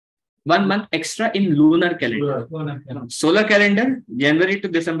 1 month extra in lunar calendar. Solar calendar, January to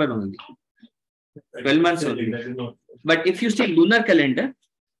December only. 12 months only. But if you say lunar calendar,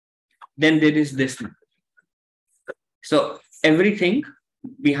 then there is this month. So everything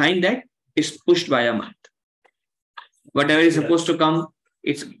behind that is pushed by a month. Whatever is supposed to come,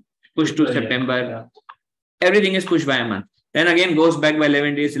 it's pushed to September. Everything is pushed by a month. Then again goes back by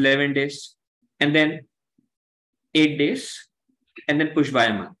 11 days, and then 8 days, and then pushed by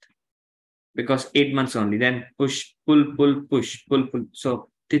a month. Because 8 months only. Then push, pull, pull, push, pull, pull. So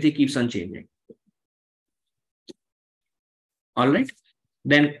Tithi keeps on changing. All right.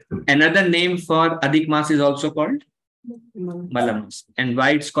 Then another name for Adhik Mas is also called Malamas. And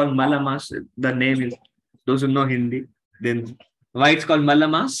why it's called Malamas? The name is, those who know Hindi, then why it's called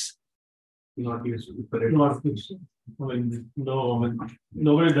Malamas? Not used to not used. No,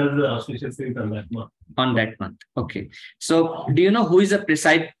 nobody does the auspicious thing on that month. On that month. Okay. So do you know who is the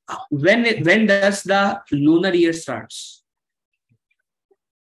precise, when does the lunar year starts?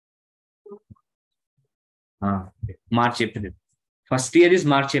 March, April. First year is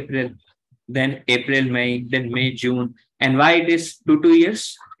March, April, then April, May, then May, June. And why it is 2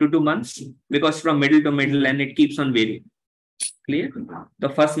 years, 2 months? Because from middle to middle and it keeps on varying. Clear? The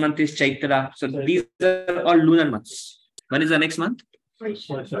first month is Chaitra. So these are all lunar months. When is the next month?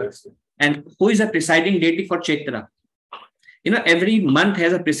 And who is the presiding deity for Chaitra? You know, every month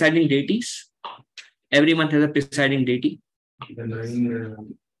has a presiding deities. Every month has a presiding deity. The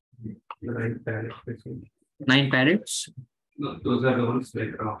 9 parrots. No, those are the ones like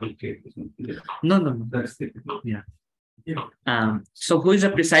Rahul Cake. No. That's the So who is the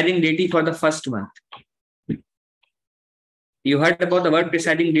presiding deity for the first month? You heard about the word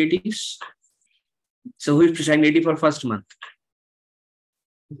presiding deities? So who is presiding deity for first month?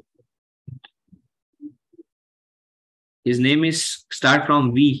 His name is start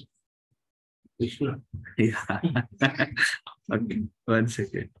from V. Krishna. Yeah. Okay, 1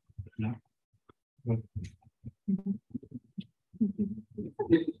 second.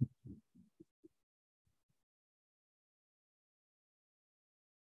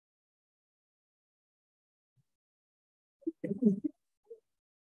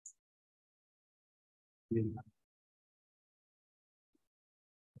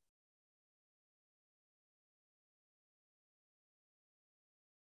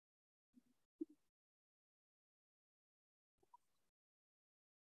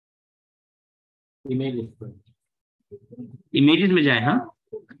 Images में जाए हाँ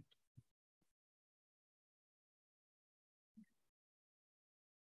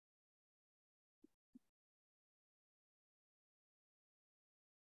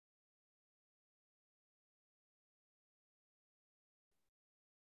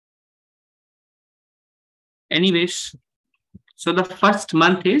anyways so the first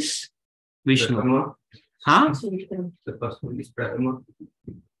month is Vishnu Prathama. huh The first one is Prathama.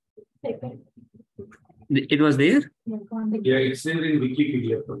 it was there Yeah, it's in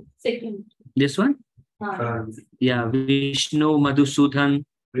Wikipedia. Second. this one yeah Vishnu Madhusudhan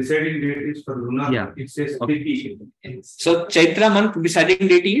Presiding deities for Luna. Yeah. It says Okay. Tithi. so Chaitra month presiding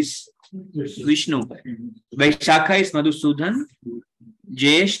deity is Vishnu. Vaishakha is Madhusudhan.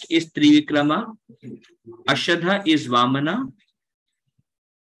 Jyesht is Trivikrama. Ashadha is Vamana.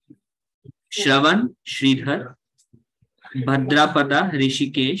 Shravan, Sridhar. Bhadrapada,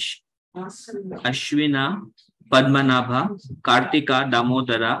 Rishikesh. Ashwina, Padmanabha. Kartika,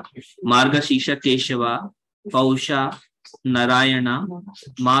 Damodara. Margashisha, Keshava. Pausha, Narayana.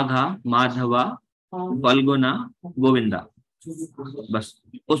 Magha, Madhava. Falguna, Govinda. बस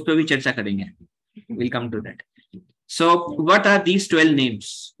उस पर भी चर्चा करेंगे we'll come to that so what are these 12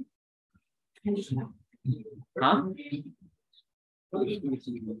 names huh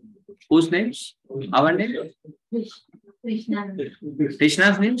whose names our name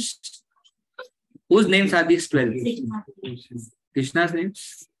Krishna's names whose names are these 12 Krishna's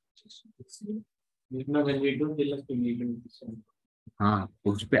names When we do हाँ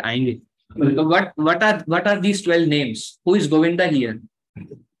उस पे आएंगे so what are these 12 names who is Govinda here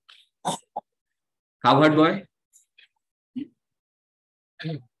cowherd boy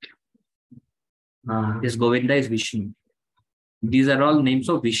this Govinda is Vishnu these are all names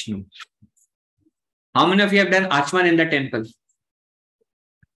of Vishnu how many of you have done Achman in the temple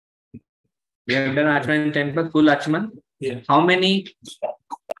We have done Achman in temple, full Achman. Yeah. How many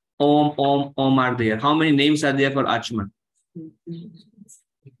Om are there? How many names are there for Achman?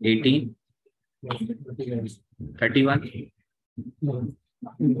 18, 31.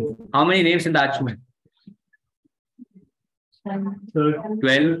 How many names in the Achman?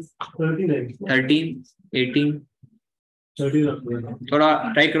 12, 13, 18.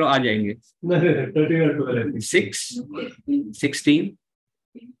 थोड़ा try करो, आ जाएंगे. 6, 16,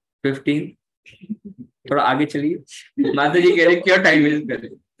 15. थोड़ा आगे चलिए. माता जी कह रहे क्यों टाइम वेस्ट करें,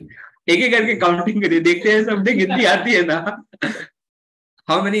 एक एक करके काउंटिंग करिए, देखते हैं सब गिनती आती है ना.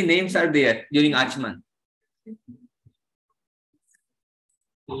 How many names are there during आचमन?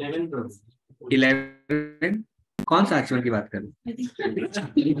 11. कौन सा आचमन की बात कर रहे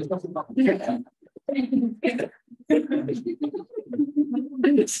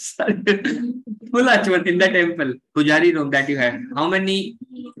full Achman in the temple, Pujari room that you had. How many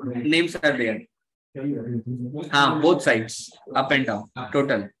names are there? Both sides, up and down,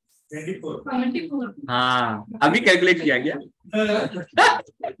 total. 24. हाँ, अभी कैलकुलेट किया गया.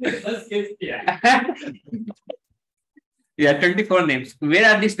 Yeah, 24 names. Where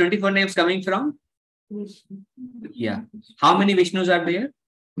are these 24 names coming from? Yeah. How many Vishnus are there?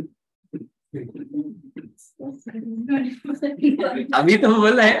 अभी तो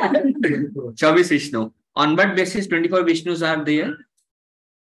बोला है 24 Vishnu. On what basis 24 Vishnus are there?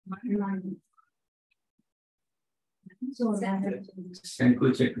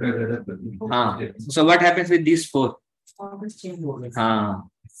 So what happens with these 4?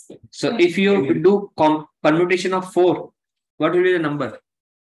 So if you do permutation of 4, what will be the number?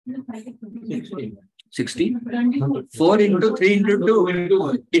 60. 4 into 3 into 2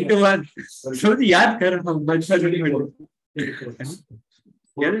 into 1. So याद कर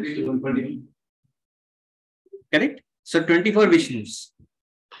correct. So 24 Vishnus.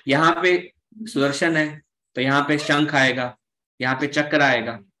 यहाँ पे सुदर्शन है, तो यहाँ पे शंख आएगा, यहाँ पे चक्र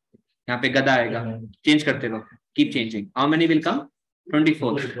आएगा, यहाँ पे गदा आएगा. चेंज करते रहो. Keep changing. How many will come?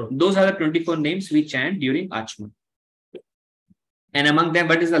 24. Those are the 24 names we chant during Achman. And among them,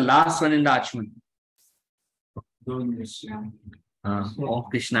 what is the last one in the Achman? Om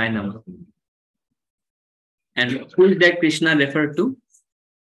Krishnaya Namah. And who is that Krishna referred to?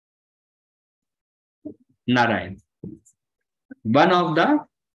 Narayan.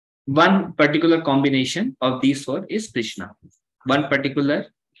 One particular combination of these 4 is Krishna. One particular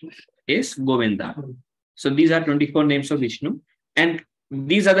is Govinda. So these are 24 names of Vishnu. And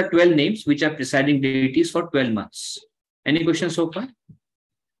these are the 12 names which are presiding deities for 12 months. Any questions so far?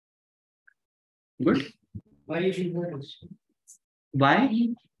 Good. Why? Why?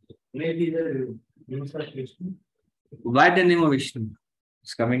 Maybe the names of Krishna. Why the name of Vishnu?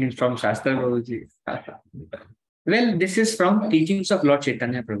 It's coming in from Shastra Prabhuji. Well, this is from teachings of Lord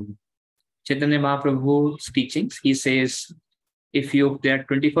Chaitanya Prabhu. Chaitanya Mahaprabhu's teachings. He says, there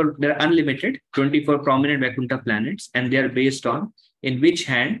are unlimited 24 prominent Vaikuntha planets, and they are based on in which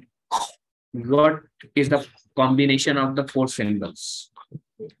hand what is the combination of the 4 symbols,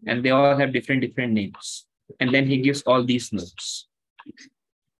 and they all have different names. And then he gives all these notes,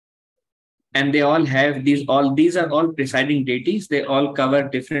 and they all have these are all presiding deities. They all cover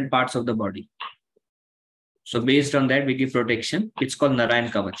different parts of the body. So based on that, we give protection. It's called Narayan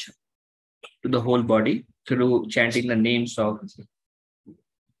Kavacha to the whole body through chanting the names of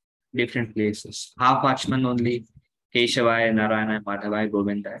different places. Half Achman only, Keshavaya, Narayana, Madhavaya,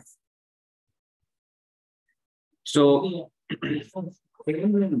 Govinda. So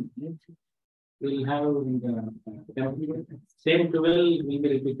We'll have same 12 will be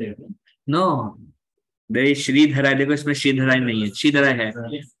repeated. no, there is Shridhara. देखो इसमें श्रीधराय नहीं है, श्रीधरा है,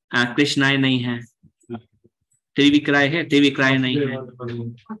 कृष्णाय नहीं है, त्रिविक्राय है, त्रिविक्राय नहीं है,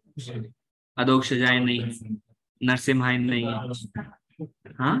 अदोक्षजाय नहीं है, नरसिम्हाय नहीं है,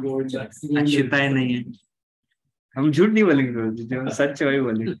 हाँ, अच्युताय नहीं है. हम झूठ नहीं बोलेंगे, जो सच है वही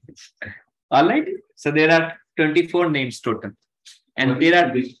बोलेंगे. All right. So there are 24 names total. And there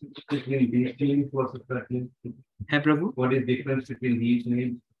are Hey Prabhu. What is the difference between these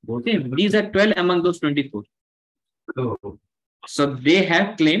names? These are 12 among those 24. Oh, So they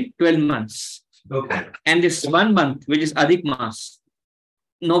have claimed 12 months. okay. And this 1 month, which is Adhik Mas,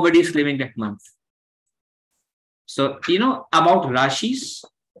 nobody is claiming that month. So, you know about Rashis?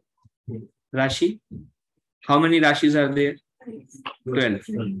 Rashi? How many Rashis are there? 12.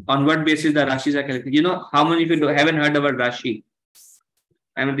 On what basis the Rashis are calculated? You know how many people haven't heard about Rashi?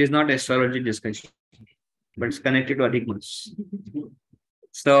 I mean, this is not astrology discussion, but it's connected to Adhik Mas.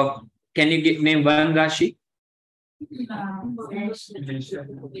 So, can you name one Rashi?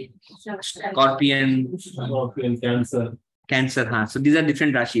 Scorpion, Cancer. Cancer. So these are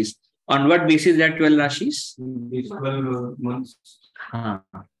different Rashis. On what basis there are 12 Rashis? These 12 months.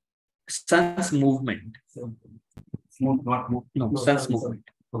 Sun's movement. No, sun's movement.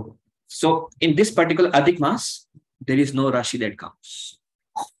 Okay. So in this particular Adhik Mas, there is no Rashi that counts.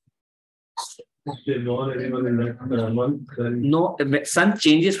 If they born anyone in that month, then No, sun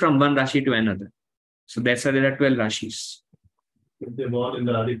changes from one Rashi to another. So that's why there are 12 Rashis. if they born in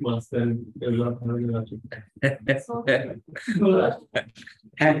the Adhik Maas, then they will not have any Rashi. That's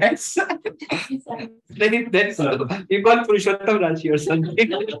you call Purushottam Rashi or something.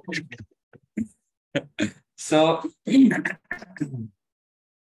 So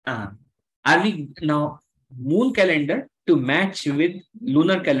are we now moon calendar to match with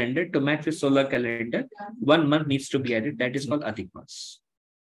lunar calendar, to match with solar calendar, 1 month needs to be added. That is called Adhik Mas.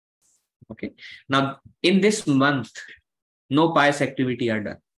 Okay. Now in this month, no pious activity are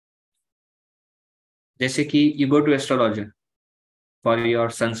done. Jaise ki you go to astrologer for your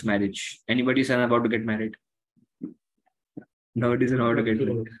son's marriage. Anybody's son about to get married? Nobody's about to get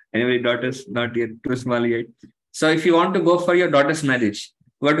married. Anybody daughters? Not yet. Too small yet. So if you want to go for your daughter's marriage,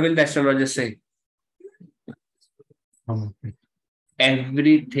 what will the astrologer say?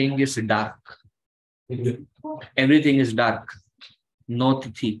 Everything is dark. Everything is dark. No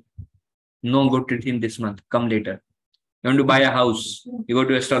tithi. No good tithi in this month. Come later. You want to buy a house. You go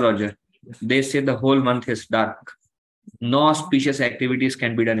to astrologer. They say the whole month is dark. No auspicious activities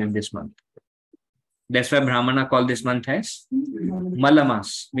can be done in this month. That's why Brahmana call this month as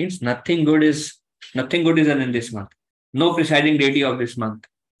Malamas. Means nothing good is done in this month. No presiding deity of this month.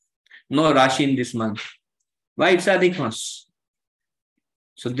 No Rashi in this month. Why? It's Adhik Mas.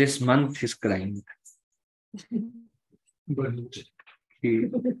 So this month is crying.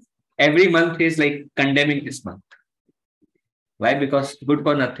 Every month is like condemning this month. Why? Because good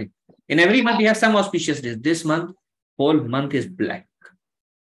for nothing. In every month you have some auspicious days. This month, whole month is black.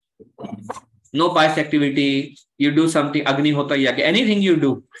 No pious activity. You do something, Agni Hota Yagya, anything you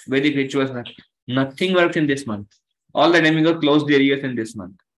do, Vedic rituals, nothing works in this month. All the demigods close their ears in this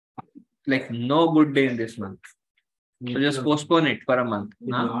month. Like no good day in this month. So just postpone it for a month.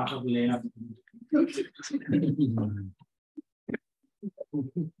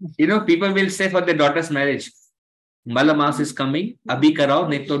 You know, people will say for their daughter's marriage, Malamas is coming, abhi karao,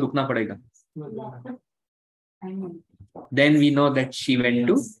 nahi to rukna padega. Then we know that she went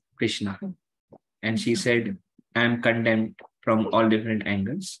to Krishna and she said, I am condemned from all different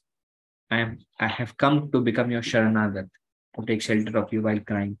angles. I have come to become your Sharanagat, to take shelter of you while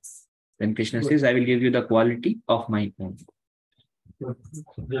crying. Then Krishna says, I will give you the quality of my own.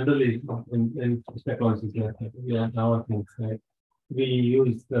 Generally, in psychology, our things, right? We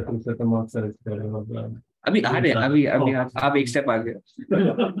use the Purushottam as अभी आ रहे अभी आप एक step आ गए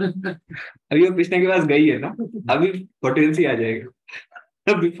अभी वो कृष्णा के पास गई है ना अभी पोटेंसी आ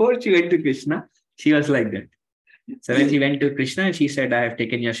जाएगा before she went to Krishna she was like that. So when she went to Krishna she said, I have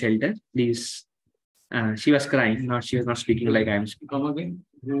taken your shelter, please. She was crying, she was not speaking like I am speaking. Come again?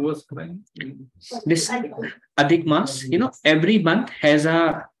 Who was crying? This Adhik Mas, you know, every month has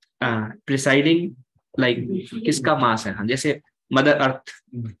a presiding, like किसका मास है, जैसे mother earth,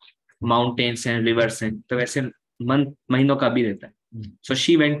 mountains हैं, reverse हैं, तो वैसे month महीनों का भी रहता है. So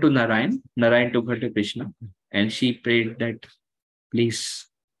she went to Narayan took her to Krishna and she prayed that please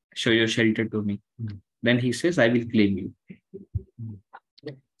show your shelter to me. Then he says, I will claim you.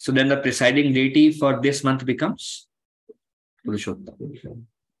 So then the presiding deity for this month becomes Purushottam.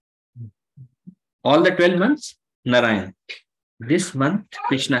 All the 12 months, Narayan. This month,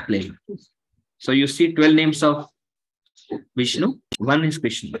 Krishna claimed. So you see 12 names of Vishnu, one is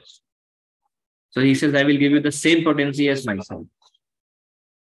Krishna. So he says, I will give you the same potency as myself.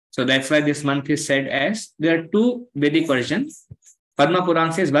 So that's why this month is said as, there are two Vedic versions. Padma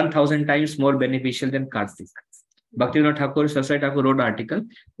Puran says 1000 times more beneficial than Kartik. Bhaktivinoda Thakur, Saraswati Thakur wrote an article.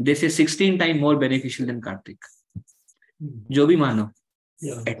 They say 16 times more beneficial than Kartik. Jo bhi mano.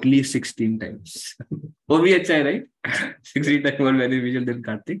 At least 16 times. वो भी अच्छा है, right? 16 times more beneficial than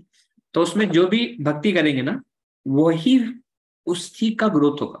Kartik. तो उसमें जो भी भक्ति करेंगे ना, वही उस चीज का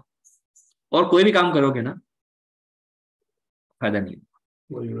ग्रोथ होगा. और कोई भी काम करोगे ना, फायदा नहीं.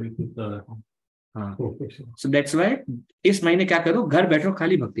 हाँ. So that's why इस महीने क्या करो, घर बैठो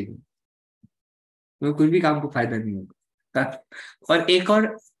खाली भक्ति करो. तो कुछ भी काम को फायदा नहीं होगा. और एक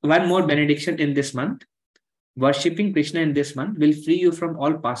और one more benediction in this month. Worshipping Krishna in this month will free you from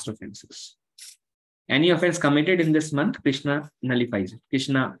all past offenses. Any offense committed in this month, Krishna nullifies it.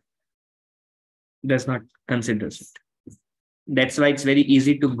 Krishna does not consider it. That's why it's very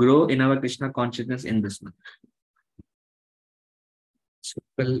easy to grow in our Krishna consciousness in this month. So,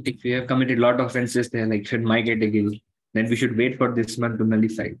 well, if you have committed a lot of offenses, they're like, should my category? Then we should wait for this month to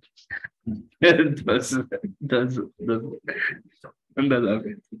nullify. those, those,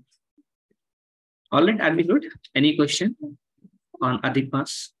 okay. All right, are we good? Any question on Adhik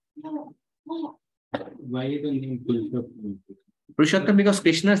Mas? Why the name Purushottam? Purushottam, because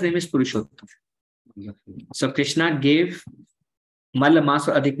Krishna's name is Purushottam. So Krishna gave Mala Mas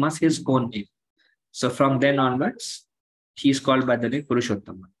or Adhik Mas his own name. So from then onwards, he is called by the name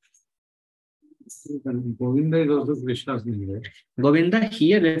Purushottam. Govinda is also Krishna's name, right? Govinda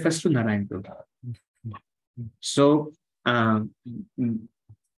here refers to Narayan. So,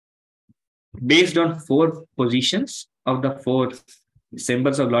 based on 4 positions of the 4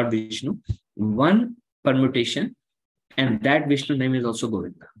 symbols of Lord Vishnu, 1 permutation, and that Vishnu name is also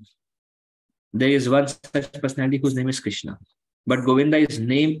Govinda. There is one such personality whose name is Krishna, but Govinda is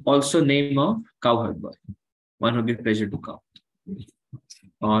also name of cowherd boy, one who gives pleasure to cow.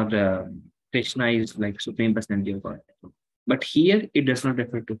 Or Krishna is like supreme personality of God. But here it does not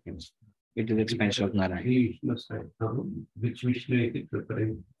refer to him. It is expansion of Narayan. Which Vishnu is it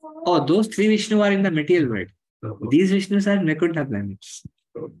referring? Oh, those 3 Vishnu are in the material world. These Vishnus are Vaikuntha planets.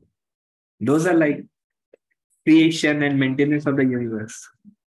 Those are like creation and maintenance of the universe.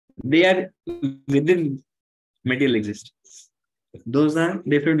 They are within material existence. Those are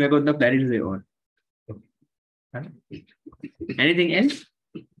different Vaikuntha planets they are. Anything else?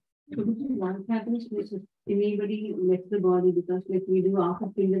 What happens if anybody left the body, because like we do after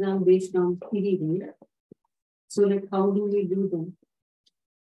Pindadam based on theory, right? So like how do we do them?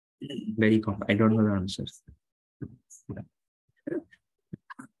 Very complex. I don't know the answers.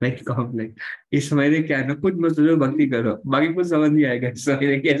 Very complex. इस महीने क्या ना कुछ मत सोचो भक्ति करो बाकी कुछ समझ नहीं आएगा इस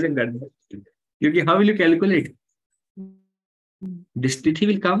महीने कैसे करना क्योंकि how will you calculate? This tithi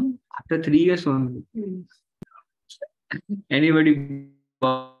will come after 3 years only. Anybody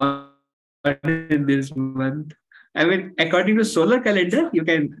born in this month? I mean, according to solar calendar, you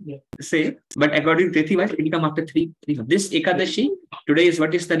can say, but according to Tithi wise, it will come after 3 months. This Ekadashi, today is,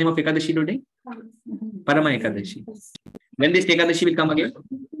 what is the name of Ekadashi today? Parama Ekadashi. When this Ekadashi will come again?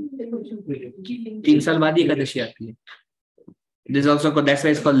 3 साल बाद ही Ekadashi आती है. This is also called, that's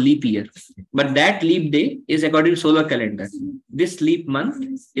why it's called leap year. But that leap day is according to solar calendar. This leap month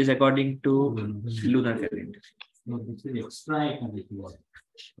is according to lunar calendar. No, this is extra Ekadashi.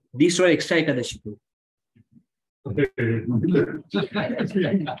 These were extra Ekadashi too.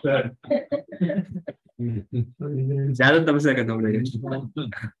 ज्यादा तपस्या करना पड़ेगा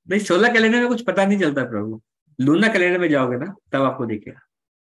नहीं solar calendar में कुछ पता नहीं चलता प्रभु लूना कैलेंडर में जाओगे ना तब आपको दिखेगा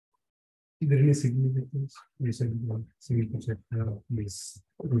There is significance.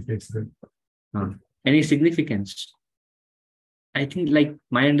 Any significance? I think like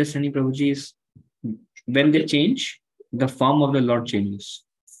my understanding, Prabhuji, is when they change, the form of the Lord changes.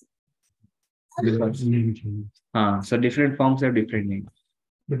 Because, so different forms have different names.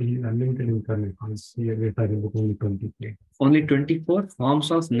 But he is unlimited incarnations. Here we are talking about only 24. Only 24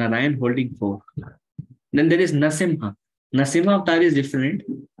 forms of Narayan holding 4. Then there is Nasimha. Nasimha avatar is different.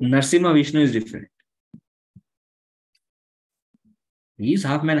 Narsimha Vishnu is different. He is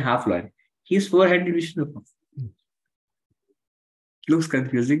half man, half lion. He is 4-headed Vishnu. Looks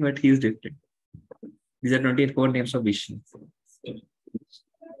confusing, but he is different. These are 24 names of Vishnu.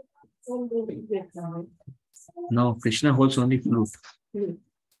 No, Krishna holds only flute.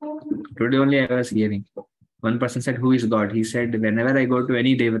 Today only I was hearing. One person said, who is God? He said, whenever I go to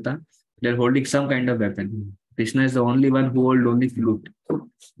any Devata, they're holding some kind of weapon. Krishna is the only one who holds only flute.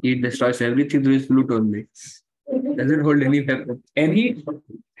 He destroys everything through his flute only. Doesn't hold any weapon. Any,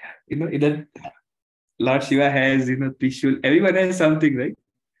 either Lord Shiva has, Trishul. Everyone has something, right?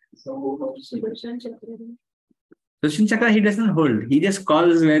 So who holds Sudarshan Chakra? Sudarshan Chakra he doesn't hold. He just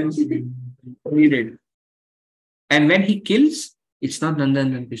calls when needed. And when he kills, it's not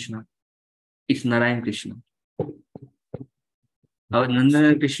Nandandan Krishna. It's Narayan Krishna. Our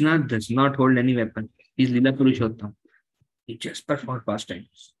Nandandan Krishna does not hold any weapon. He's Lila Purushottam. He just performs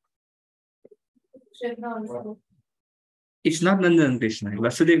pastimes. It's not Nandandan Krishna.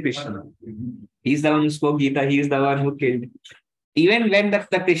 Vasudeva Krishna. He's the one who spoke Gita. He is the one who killed. Even when the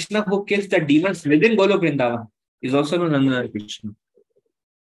Krishna who kills the demons within Golok Vrindavan is also not Nandandan Krishna.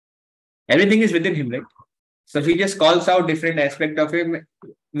 Everything is within him, right? So he just calls out different aspects of him.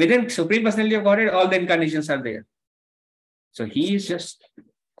 Within Supreme Personality of Godhead, all the incarnations are there. So he is just,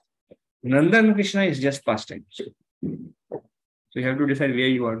 Nandan Krishna is just pastime. So you have to decide where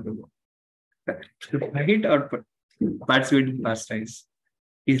you want to go. Right or participate in pastimes.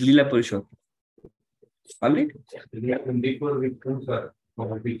 He's Lila Purushottam. All right?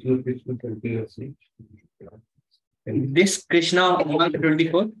 This Krishna,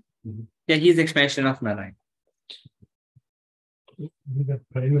 24, yeah, he is expansion of Narayan. The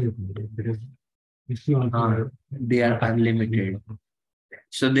primary because Vishnu also they are unlimited.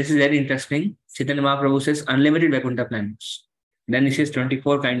 So this is very interesting. Chaitanya Mahaprabhu says unlimited Vaikuntha planets. Then he says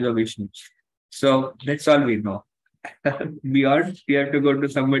 24 kinds of Vishnus. So that's all we know. Beyond, we have to go to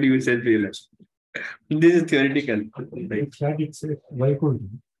somebody who says realized. This is theoretical. Right? it's Vaikuntha.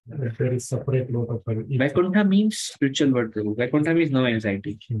 There is separate lot of Vaikuntha means spiritual world. Prabhu. Vaikuntha means no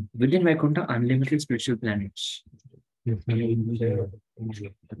anxiety. Within Vaikuntha, unlimited spiritual planets.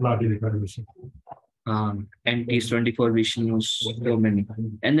 And these 24 Vishnus, so many.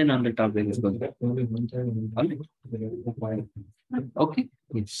 And then on the top there is Ganga. Okay.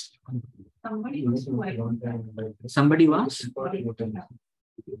 Yes. Somebody was?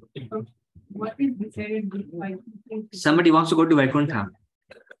 What is decided by Somebody wants to go to Vaikuntha.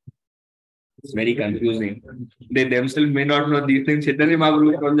 It's very confusing. They themselves may not know these things. Chaitanya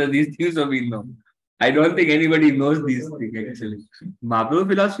Mahaprabhu told us these things, so we know. I don't think anybody knows these things actually. Mahaprabhu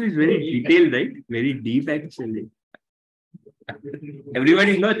philosophy is very detailed, right? Very deep actually.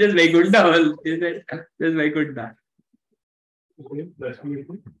 Everybody knows just Vaikuntha. Just Vaikuntha.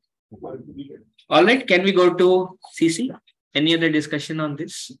 All right, can we go to CC? Any other discussion on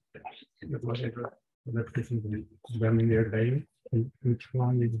this? When we are dying, which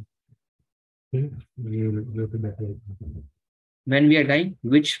one is we will go to that way. When we are dying,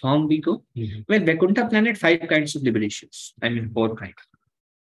 which form we go? Well, Vaikuntha planet, 5 kinds of liberations. I mean, 4 kinds.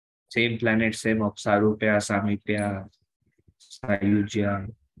 Same planet, same of Sarupya, Samipya,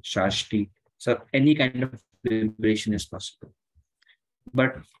 Sayujya, Shashti. So any kind of liberation is possible.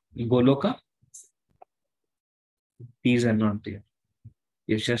 But Goloka, these are not there.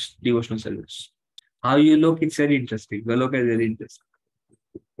 It's just devotional service. How you look, it's very interesting. Goloka is very interesting.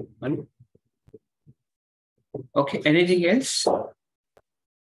 Okay, anything else?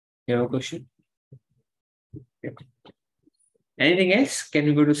 You have a question? Anything else? Can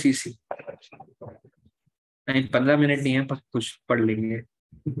we go to CC? 15 minutes नहीं है पर कुछ पढ़ लेंगे.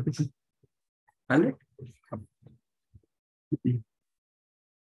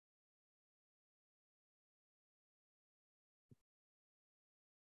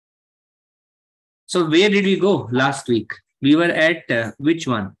 So where did we go last week? We were at which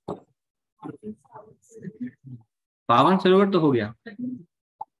one? पावन सरोवर तो हो गया.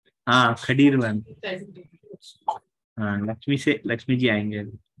 हाँ, खडीर वन. हाँ, लक्ष्मी जी आएंगे.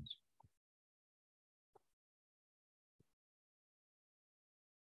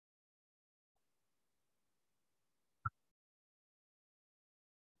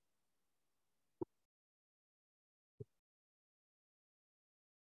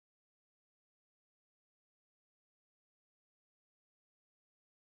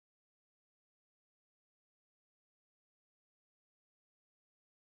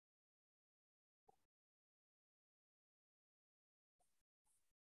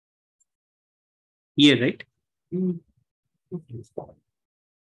 Here, right?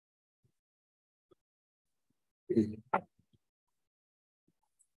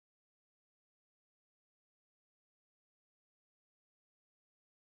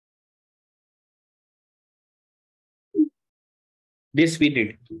 This we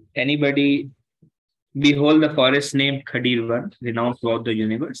did. Anybody behold the forest named Khadirvan, renowned throughout the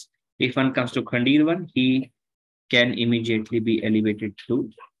universe. If one comes to Khadirvan, he can immediately be elevated to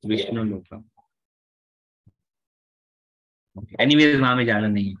Vishnu Loka. Anyways, वहां में जाना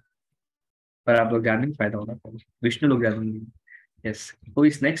नहीं है, पर आप लोग जानने में फायदा होगा. विष्णु लोग जानेंगे. Yes. Who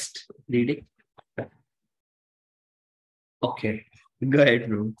is next? Reading. Okay. Go ahead,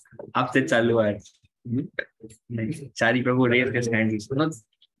 bro. आपसे चालू है. Chari Prabhu raised his hand. Not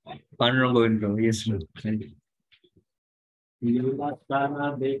Panurang Govind bro. Yes, bro.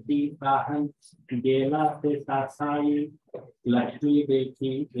 बेटी काहन गेला से सासाई लक्ष्मी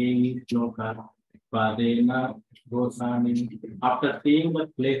देखी देवी shloka Padena Goswami. After seeing the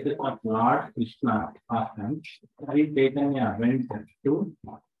places of Lord Krishna ashram, Sri Chaitanya went to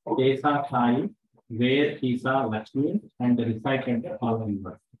Desa Sai, where he saw Lakshmi and recited the following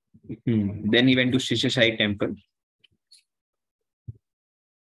verse. Then he went to Shishashai temple.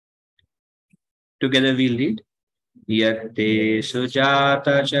 Together we'll read. Yate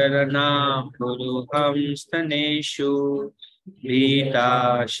sujata charanam puruham staneshu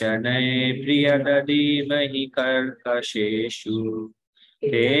Vita shanay priyadadi mahi karkasheshu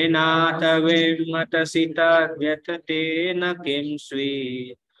Tenata vimata sita vyatatena kim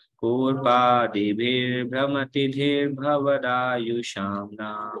svi Kurpadibhir brahmatidhir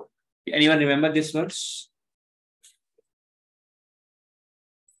bhavadayushamna. Anyone remember this verse?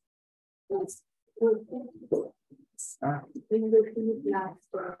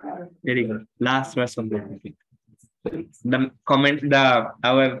 Very good. Last verse of the movie. The comment,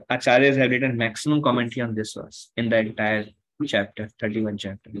 our acharyas have written maximum commentary on this verse in the entire chapter, 31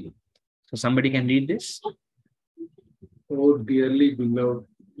 chapter. So somebody can read this. Oh, dearly beloved,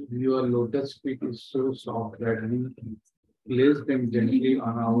 your lotus feet is so soft that we place them gently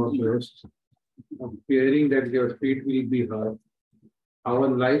on our breasts, fearing that your feet will be hurt. Our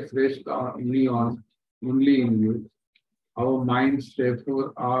life rests only in you. Our minds,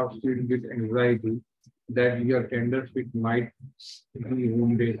 therefore, are filled with anxiety that your tender feet might be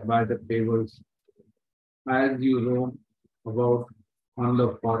wounded by the pebbles as you roam about on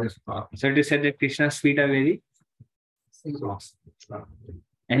the forest path. So it is said that Krishna's feet are very Soft.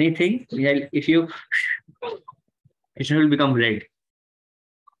 anything. Yeah, if you Krishna will become red.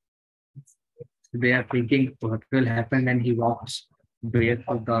 They are thinking what will happen when he walks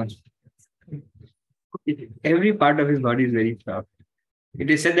barefoot on. Every part of his body is very soft. It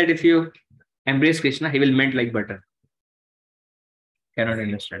is said that if you embrace Krishna, he will melt like butter. Cannot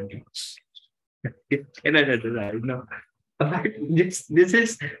understand it. Cannot understand. No. But this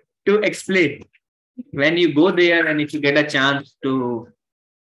is to explain. When you go there and if you get a chance to,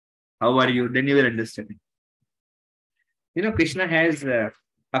 how are you, then you will understand. You know, Krishna has a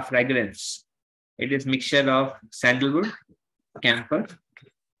fragrance. It is mixture of sandalwood, camphor,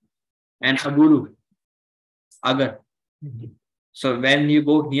 and aguru, agar. So when you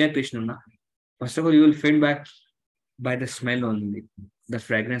go near Krishna, first of all, you will feel back by the smell only, the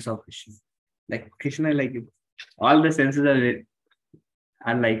fragrance of Krishna. Like Krishna, like all the senses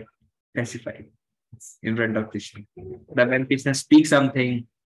are like pacified in front of Krishna. That when Krishna speaks something,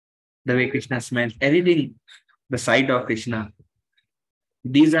 the way Krishna smells, everything, the sight of Krishna.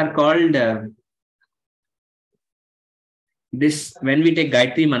 These are called when we take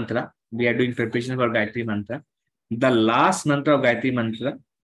Gayatri Mantra, we are doing preparation for Gayatri Mantra. The last mantra of Gayatri Mantra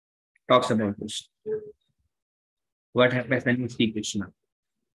talks about Krishna. What happens when you see Krishna?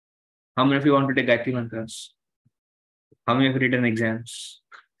 How many of you want to take Gayatri Mantras? How many have written exams?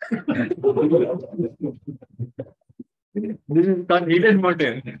 This is called hidden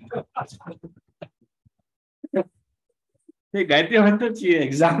motive. Gayatri मंत्र चाहिए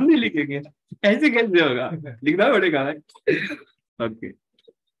exam नहीं लिखेंगे ऐसे कैसे होगा लिखना पड़ेगा okay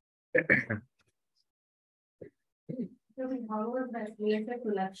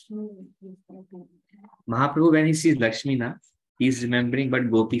Mahaprabhu, when he sees Lakshmi, he is remembering what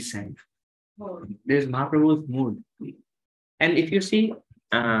Gopi sang. This is Mahaprabhu's mood. And if you see,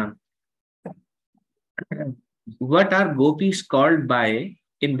 what are gopis called by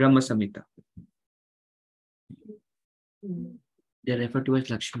in Brahma Samhita? They are referred to as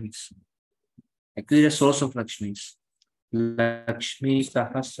Lakshmis. Actually, the source of Lakshmis. Lakshmi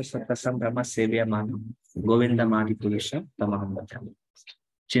Sahasra Satasam Brahma Sevya Manam Govinda Madi Purusha Tamaham Bhajam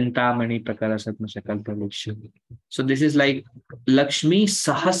Chintamani Prakara Satma Sakal Praliksha. So this is like Lakshmi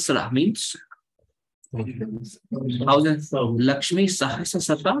Sahasra means thousands. Lakshmi Sahasra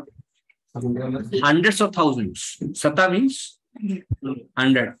Sata, hundreds of thousands. Sata means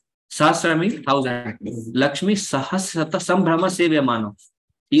 100. Sahasra means 1,000. Lakshmi Sahasra Sata Sambrahma Sevya Mano.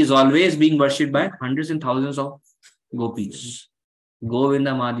 He is always being worshipped by hundreds and thousands of gopis.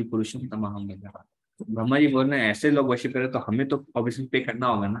 Govinda Madi Purusham Tamaham Bhajam. Brahma ji बोल रहे हैं ऐसे लोग worship करें तो हमें तो obviously पे करना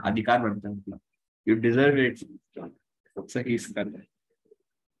होगा ना अधिकार बनता है मतलब यू डिजर्व इट सही कर रहे हैं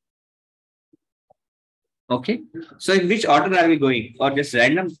okay so in which order are we going or just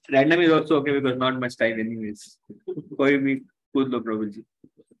random is also okay because not much time anyways कोई भी पूछ लो प्रभु जी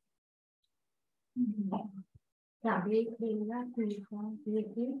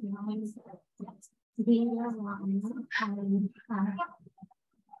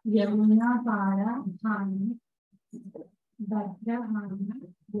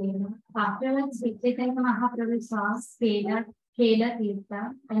Afterwards, Chaitanya Mahaprabhu saw Kela Tirtha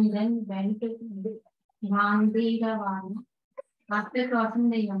and then went to Gandhigavana. After crossing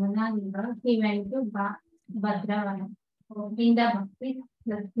the Yamuna river, he went to Bhadravana. In the Bhakti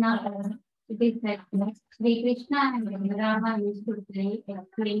Krishna, it is said that Sri Krishna and Rama used to play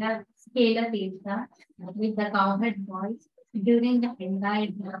Kela Tirtha with the cowherd boys during the entire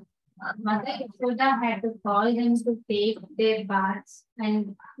day. Mother Yashoda had to call them to take their baths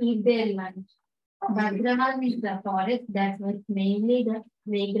and eat their lunch. Bhadravan is the forest that was mainly the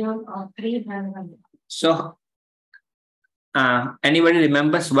playground of Sri Bhagavan. So, anybody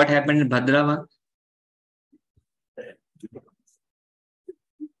remembers what happened in Bhadravan?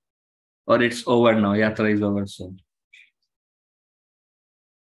 Or it's over now, Yatra is over soon.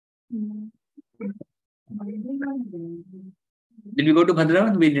 Did we go to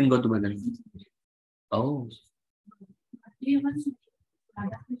Bhadravan? We didn't go to Bhadravan. Oh.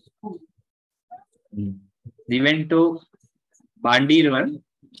 He went to Bandirvan,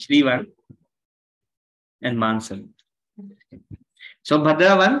 Shrivan, and Mansal. So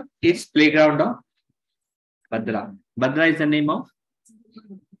Bhadravan is playground of Bhadra. Bhadra is the name of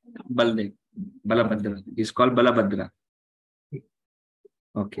Baldev. Balabhadra. He's called Balabhadra.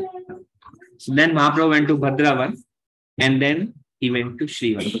 Okay. So then Mahaprabhu went to Bhadravan and then he went to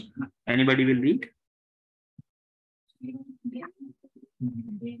Shrivan. Anybody will read?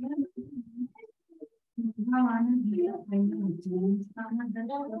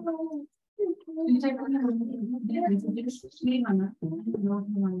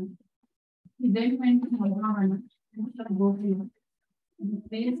 He then went to Bhagavana, the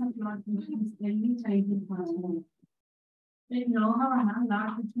place of Lord Krishna's early childhood pastime. In Lohavana,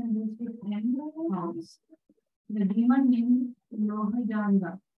 Lord Krishna used to end house. The demon named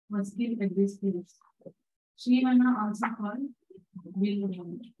Lohajanga was killed at this place. Shrivana also called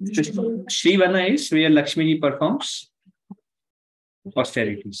Shrivana is where Lakshmi performs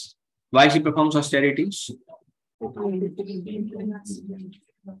austerities. Why she performs austerities?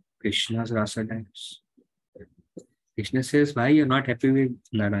 Krishna's rasa dance. Krishna says, why you're not happy with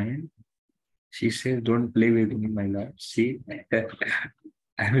Narayan? She says, don't play with me, my lord. See,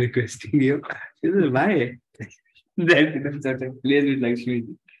 I'm requesting you. She says, why? Then he sort of plays with Lakshmi.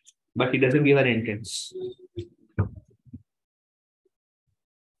 But he doesn't give her entrance.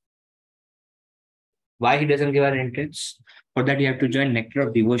 Why he doesn't give her entrance? For that you have to join Nectar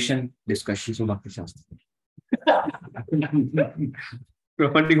of Devotion discussions of Bhakti Shastra.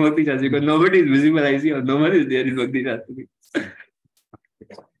 Promoting Bhakti Shastra, because nobody is visualizing or no one is there in Bhakti Shastra.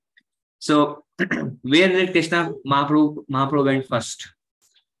 So, where did Krishna Mahaprabhu went first?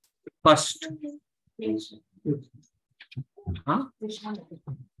 First. Huh?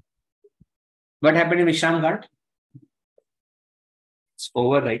 What happened in Vishram Ghat? It's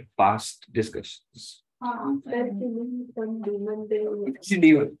over, right? Past discussions. It's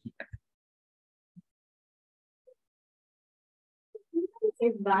demon.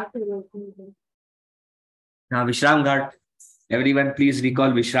 Now, Vishram Ghat. Everyone, please recall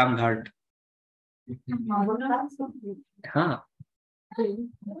Vishram Ghat. Huh?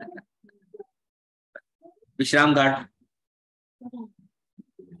 Vishram Ghat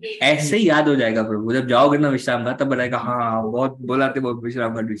ऐसे ही याद हो जाएगा प्रभु, जब जाओगे ना विश्राम घाट तब बताएगा हाँ बहुत बोलाते बहुत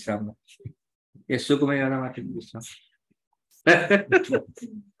विश्राम घाट विश्राम घाट ये सुख में जाना माते विश्राम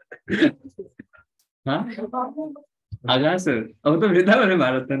हाँ आगा सर अब तो वृंदावन में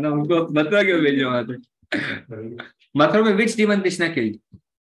भारत है ना, उनको मथुरा क्यों भेजे वहां पे? मथुरा में विच demon Krishna killed?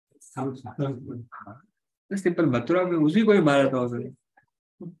 Simple Mathura में उसी को ही मारा था उसने.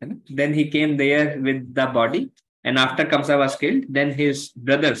 Then he came there with the body, and after Kamsa was killed, then his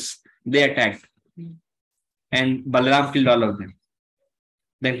brothers, they attacked, and Balaram killed all of them.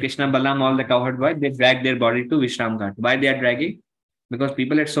 Then Krishna, Balaram, all the cowherd boys, they dragged their body to Vishram Ghat. Why they are dragging? Because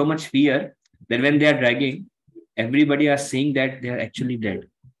people had so much fear that when they are dragging, everybody are saying that they are actually dead.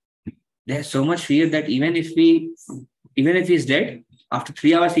 They have so much fear that even if he is dead, after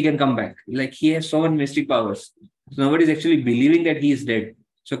 3 hours he can come back. Like he has so much mystic powers. So nobody is actually believing that he is dead.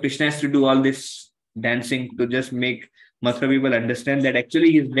 So Krishna has to do all this dancing to just make Mathura people understand that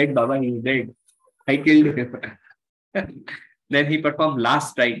actually he is dead, Baba, he is dead. I killed him. Then he performed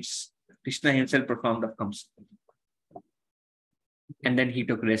last rites. Krishna himself performed of Kamsa. And then he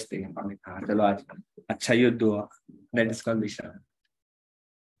took rest again. That is called Vishram.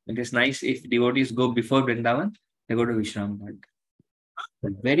 It is nice if devotees go before Vrindavan, they go to Vishram Ghat.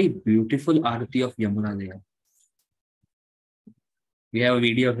 Very beautiful Aarti of Yamuna there. We have a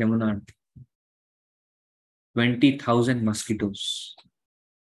video of Yamuna Aarti. 20,000 mosquitoes.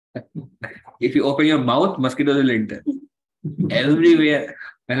 If you open your mouth, mosquitoes will enter. Everywhere.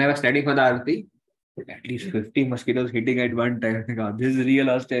 When I was studying for the Aarti, at least 50 mosquitoes hitting at one time. God, this is real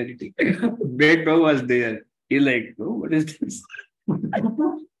austerity. Bed Prabhu was there. He's like, oh, what is this?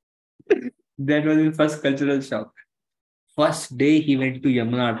 That was his first cultural shock. First day he went to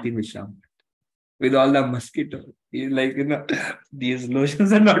Yamuna Aarti Vishram with all the mosquitoes. He's like, these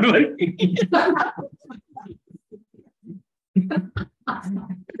lotions are not working.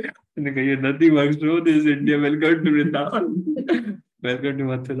 Nothing works, bro. This is India. Welcome to Vrindavan. Welcome to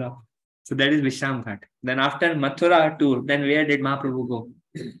Mathura. So that is Vishram Ghat. Then after Mathura tour, then where did Mahaprabhu go?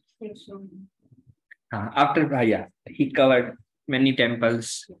 After he covered many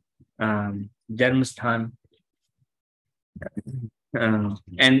temples, Janmasthan,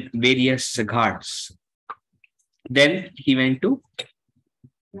 and various ghats. Then he went to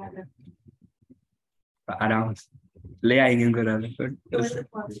आराम से ले आएंगे उनको.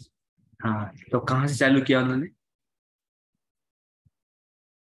 हाँ, तो कहाँ से चालू किया उन्होंने?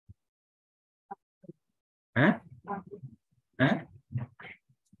 Huh? Huh?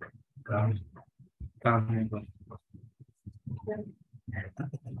 काम है।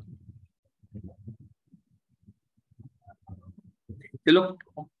 चलो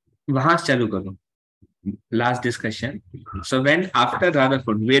वहां से चालू करो। Last discussion. So when after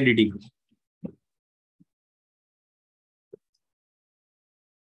Rutherford, where did he go?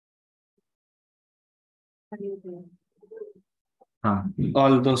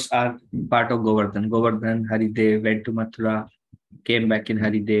 All those are part of Govardhan. Govardhan, Haridev, went to Mathura, came back in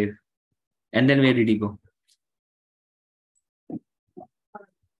Haridev, and then where did he go?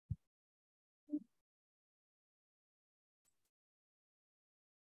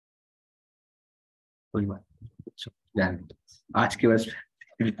 कोई बात नहीं, आज के बस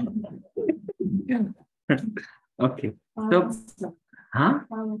okay तो हाँ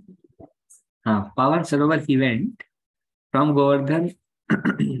हाँ पावन सरोवर he went from Govardhan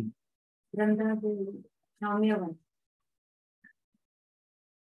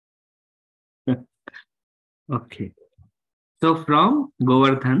okay, so from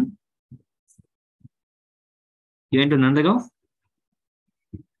Govardhan you went to Nandagaon.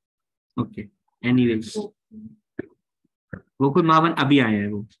 Okay, anyways Gokul Mahavan abhi aaya hai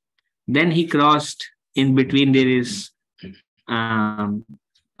wo. Then he crossed in between. There is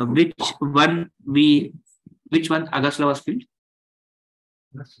which one Agasla was killed?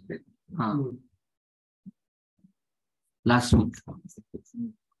 Last week.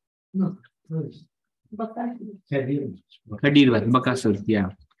 Khadir one, Bakasur, yeah.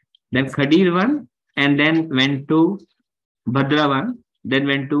 Then Khadir one, and then went to Bhadra one, then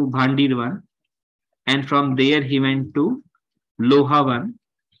went to Bhandir one, and from there he went to Loha one.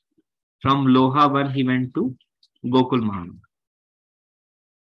 From Loha one he went to Gokul Mahavan.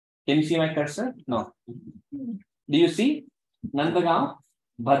 Can you see my cursor? No. Do you see? Nandagaon,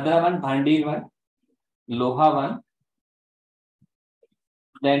 Bhadra one, Bhandir one, Loha one,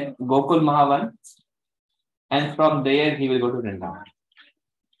 then Gokul Mahavan, and from there he will go to Vrindavan.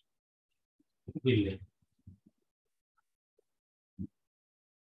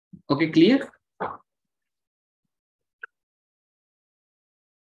 Okay, clear?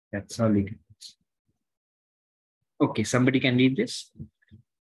 That's all we can. Okay, somebody can read this.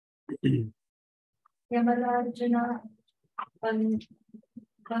 Yamalarjuna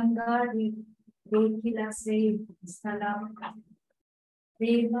Gangari Dekila Se Salam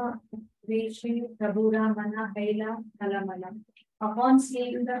Deva Veshi Prabhura Mana Haila Kalamala. Upon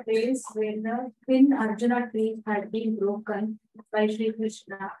seeing the place where the twin Arjuna tree had been broken by Sri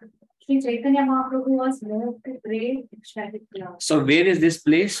Krishna, Sri Chaitanya Mahaprabhu was moved to pray ecstatic love. So where is this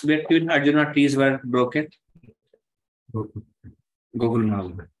place where twin Arjuna trees were broken? Gokul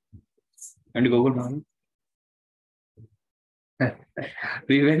Mahavan. And Gokul Mahavan?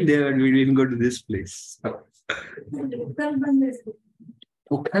 We went there and we didn't go to this place.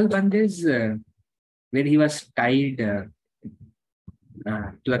 Ukhalband is where he was tied to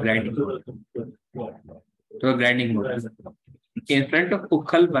a grinding motor. In front of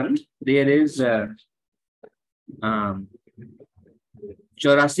Ukhalband, there is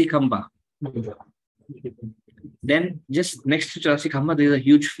Chaurasi Khamba. Then just next to Chaurasi Khamba, there is a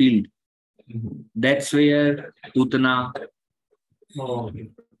huge field. That's where Putana.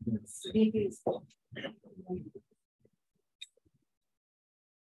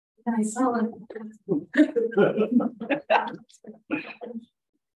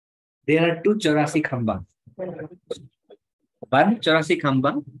 There are two Chaurasi Khamba. One Chaurasi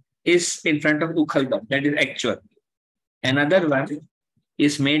Khamba is in front of Ukhalband, that is actual. Another one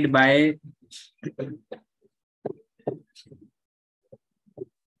is made by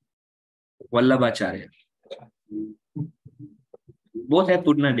Vallabhacharya. Both have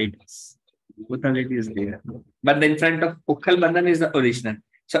Putna dates. Putna date is there. But in front of Ukhalbandan is the original.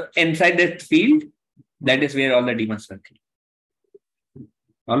 So inside that field, that is where all the demons were killed.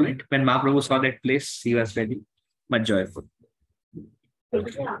 All right. When Mahaprabhu saw that place, he was very much joyful.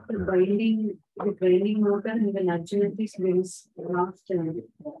 After binding the training motor in the naturality space last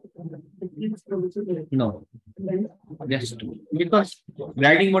No. Yes. Because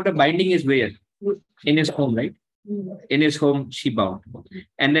riding motor binding is where? In his home, right? In his home, she bound.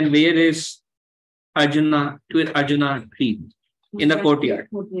 And then where is Arjuna, to Arjuna tree? In the courtyard.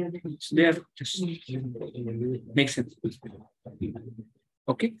 So they are just makes sense.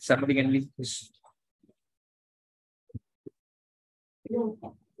 Okay, somebody can read this.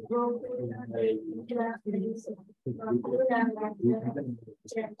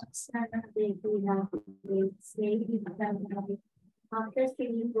 After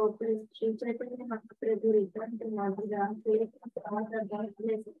seeing Gokul, Sri Chaitanya Mahaprabhu returned to Mathura, where he saw the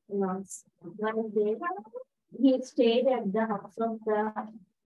birthplace of the Lords. While there, he stayed at the house of the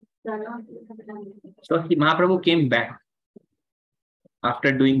son of So Mahaprabhu came back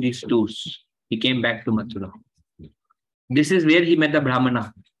after doing these tours. He came back to Mathura. This is where he met the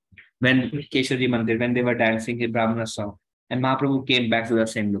Brahmana. When Kesharji Mandir, when they were dancing, the Brahmana saw. And Mahaprabhu came back to the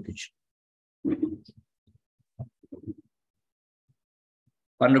same location.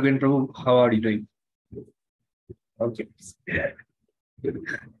 Pandavin Prabhu, how are you doing? Okay.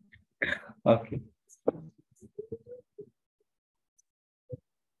 Okay.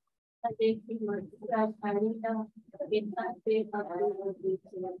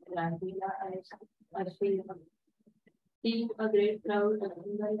 Seeing a great crowd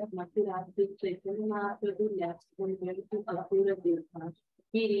assembled at Mathura, Chaitanya Mahaprabhu left and went to Apura Tirtha.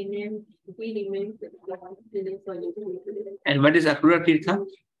 He remained in the solitude. And what is Akrura Tirtha?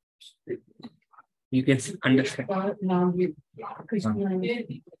 You can understand.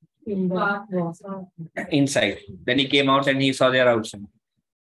 Inside. Then he came out and he saw their outside.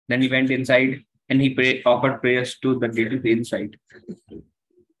 Then he went inside and he offered prayers to the deities inside.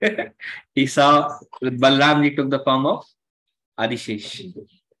 He saw Balramji took the form of Adishesh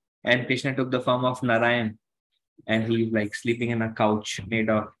and Krishna took the form of Narayan, and he was like sleeping in a couch made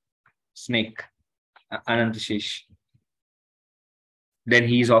of snake, Anantashesh. Then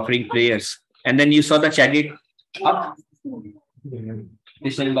he is offering prayers, and then you saw the chariot up,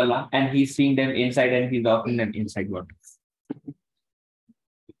 Krishna and Balaram, and he's seeing them inside and he's offering them inside water.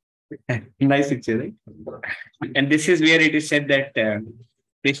 Nice picture, right? And this is where it is said that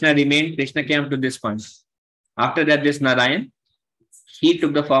Krishna came to this point. After that, this Narayan, he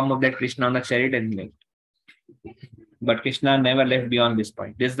took the form of that Krishna on the chariot and left. But Krishna never left beyond this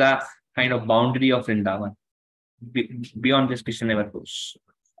point. This is the kind of boundary of Vrindavan. Beyond this, Krishna never goes.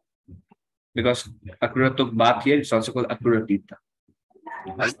 Because Akrura took bath here, it's also called Akrura Tirtha.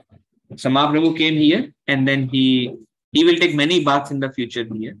 So Mahaprabhu came here and then he will take many baths in the future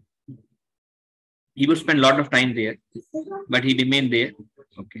here. He would spend a lot of time there, but he remained there.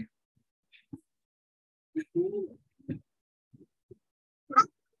 Okay.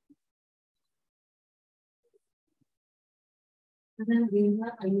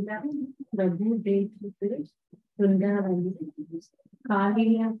 Prabhu date Vrindavan.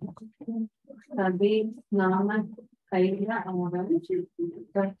 Kaliya Sabe Nama Kaila Amara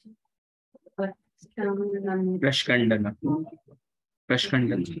Prashkandana.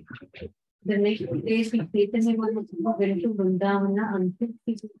 The next day, Chaitanya Mahaprabhu went to Vrindavana until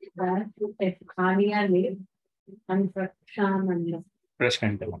he back at Kaliya Lake and Prakshamana.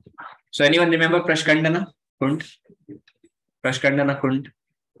 Prashkandana. So anyone remember Prashkandana Kund? Prashkandana Kund.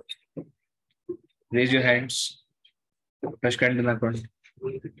 Raise your hands. Prashkandana Kund.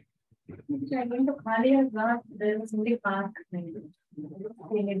 I went to Kaliya Ghat, there was only park.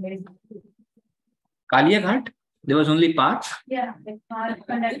 Kaliya Ghat? There was only park? Yeah, the park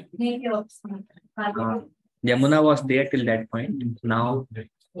and Yamuna was there till that point. Now,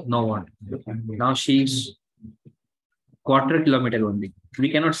 no one. Now she's quarter kilometer only. We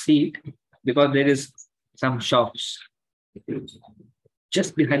cannot see it because there is some shops.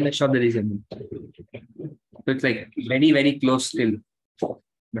 Just behind the shop, there is Yamuna. So it's like very, very close still.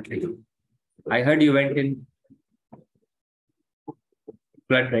 But like, I heard you went in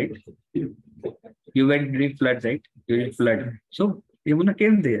flood, right? You went during flood, right? During flood. So Yamuna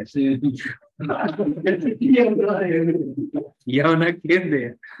came there. Yamuna came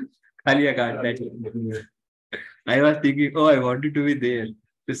there. Kaliya Ghat. I was thinking, I wanted to be there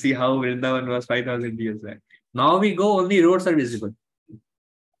to see how Vrindavan was 5,000 years back. Now we go, only roads are visible.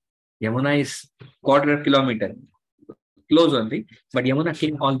 Yamuna is quarter kilometer. Close only. But Yamuna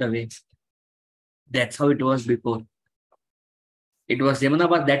came all the way. That's how it was before. Yamuna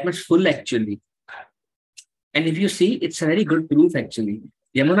was that much full actually. And if you see, it's a very good proof actually.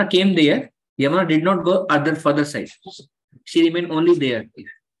 Yamuna came there. Yamuna did not go further side. She remained only there.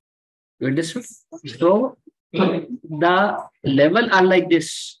 You understood? So the level are like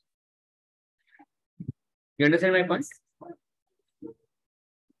this. You understand my point?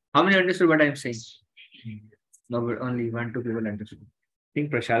 How many understood what I am saying? No, but only 1-2 people understood. I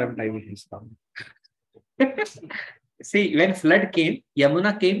think Prasharam time is come. See, when flood came,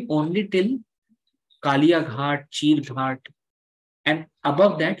 Yamuna came only till Kaliya Ghat, Cheer Ghat, and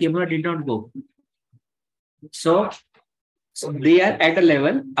above that, Yamuna did not go. So they are at a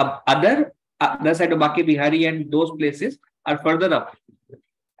level, other side of Baki Bihari and those places are further up.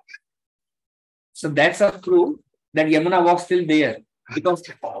 So that's a proof that Yamuna was still there because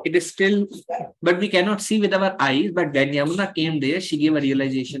it is still, but we cannot see with our eyes. But when Yamuna came there, she gave a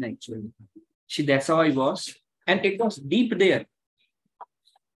realization actually. That's how I was. And it was deep there.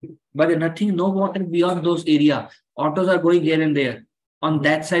 but there's nothing, no water beyond those area. Autos are going here and there on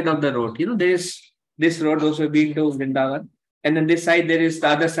that side of the road. There is this road also being to Vrindavan, and then this side there is the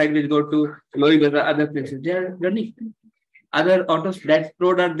other side which go to Loibaza, other places. They are running. Other autos that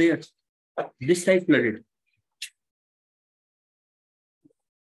road are there. This side flooded.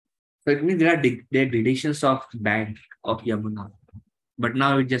 So it means there are degradations of bank of Yamuna, but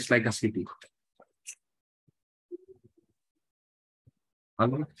now it's just like a city.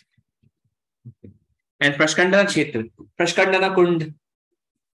 And Prashkandana Kshetra, Prashkandana Kund,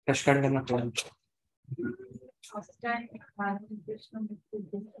 Prashkandana Kund.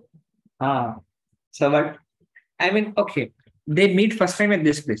 So what? I mean, okay, they meet first time at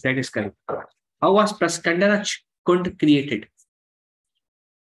this place. That is correct. How was Prashkandana Kund created?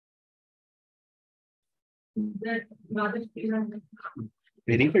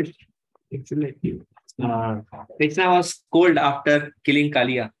 Very good. Excellent. Krishna was cold after killing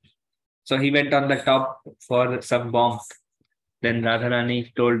Kaliya. So he went on the top for some bomb. Then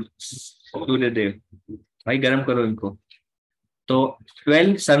Radharani told Suryadev, "Bhai, garam karo inko." So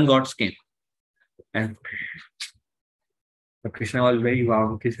 12 sun gods came. And Krishna was very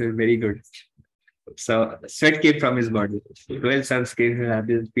warm. Krishna was very good. So sweat came from his body. 12 suns came and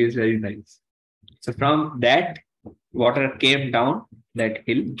it feels very nice. So from that, water came down that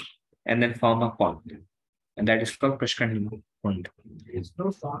hill and then formed a pond. And that is called Prashkandana Pond.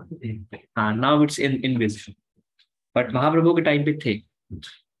 Now it's invisible. But Mahaprabhu ke time pe the.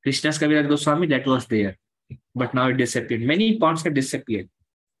 Krishna's Kaviraj Goswami, that was there. But now it disappeared. Many ponds have disappeared.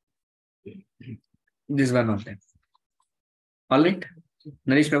 This is one of them. All right.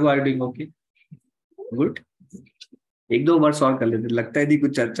 Naresh Prabhu, are you doing okay? Good. एक दो वर्ष और कर लेते लगता है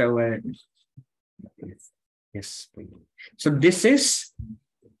कुछ चर्चा हुआ है. Yes. So this is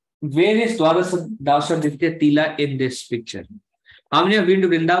where is Dvasaditya Tila in this picture. How many have been to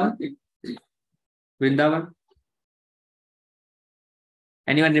Vrindavan? Vrindavan?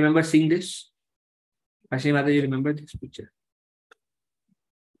 Anyone remember seeing this? Ashwini Mata, you remember this picture?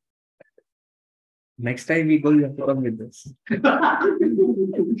 Next time we go, you have to come with us.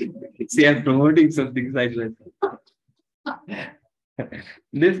 See, I'm promoting something like that.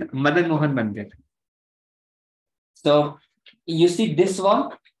 This Madan Mohan Mandir. So you see this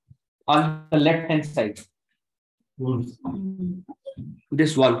wall on the left hand side.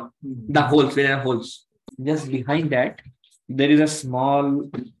 This wall, the holes, there are holes. Just behind that, there is a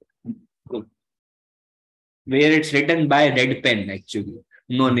small group where it's written by red pen actually.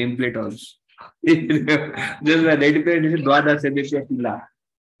 No nameplate also. Just a red pen is Dwadash Aditya Tila.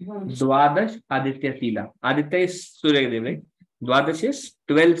 Dwadash Aditya Tila. Aditya is Suryadev, right? Dwadash is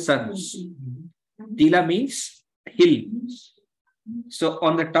 12 suns. Tila means hill. So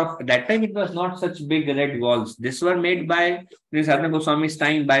on the top, that time it was not such big red walls. This were made by Sadhana Goswami's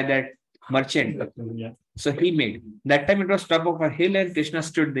time by that merchant. So he made. That time it was top of a hill and Krishna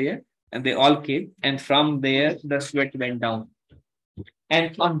stood there and they all came. And from there, the sweat went down.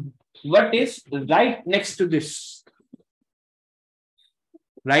 And on what is right next to this?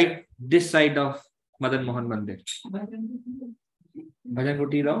 Right this side of Madan Mohan Mandir. Bhajan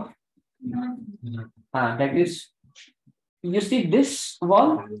Kuti Rao? That is, you see this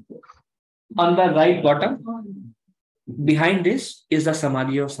wall on the right bottom. Behind this is the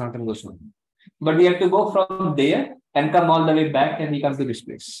Samadhi of Sanatana Goswami. But we have to go from there and come all the way back and we come to this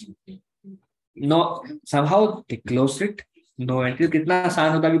place. No, somehow they closed it. No entry. कितना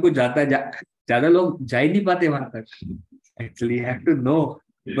आसान होता भी कोई जाता है ज़्यादा लोग जा ही नहीं पाते वहां तक. Actually, you have to know,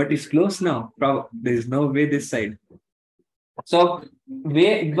 but it's closed now. There is no way this side. So,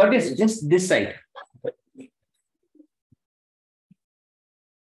 what is just this side?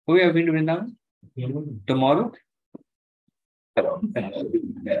 Who have been to Vrindavan? Tomorrow?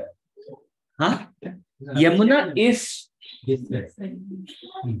 Huh? Yamuna is.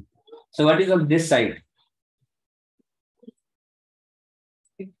 So, what is on this side?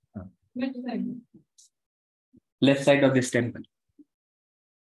 Which side? Left side of this temple.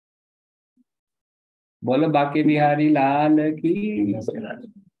 Bolo Baki Bihari Lal ki.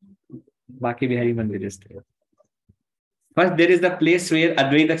 Baki Bihari Mandir is there. First, there is the place where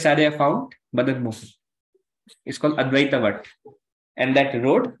Advaita Acharya found Madan Mohan. It's called Advaita Vat. And that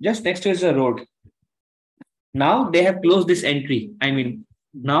road, just next to is a road. Now they have closed this entry. I mean,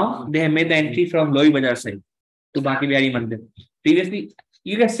 now they have made the entry from Loi Bazar side to Baki Bihari Mandir. Previously,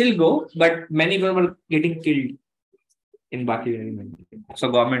 you can still go, but many people were getting killed in Baki Bihari Mandir.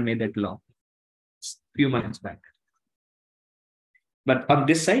 So government made that law few months back. But on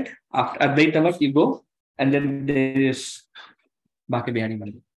this side, after Advaita Vat, you go, and then there is Baki Bihari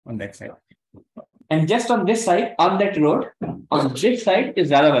Mandir on that side. And just on this side, on that road, on this side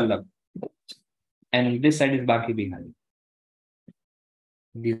is Radha Vallabh. And this side is Baki Bihari.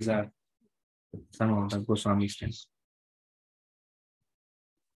 These are some of the Goswami's things.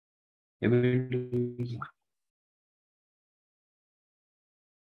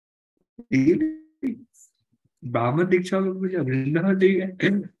 Brahma Diksha मुझे वृंदावन दी है.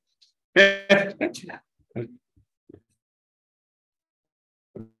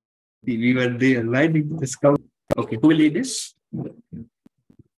 We were there lighting this cow. Okay, who will lead this?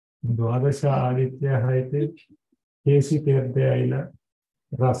 Dwadasha Aditya Haite Kesi Tirdeaila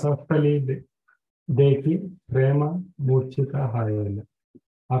Rasastali Deki Prema Murchita Hayala.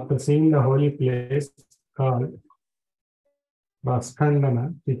 After seeing the holy place called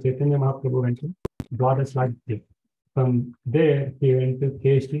Raskandana, the Chaitanya Mahaprabhu went to Dwadasha. From there, he went to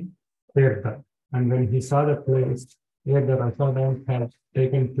Keshi Tirtha. And when he saw the place where the Rasa dance had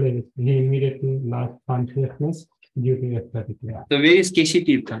taken place, he immediately lost consciousness due to ecstatic. So where is Keshi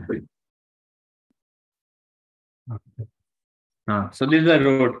Tirtha? So this is the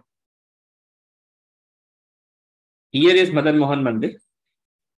road. Here is Madan Mohan Mandir.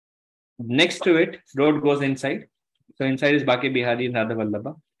 Next to it, road goes inside. So inside is Baki Bihari and Radha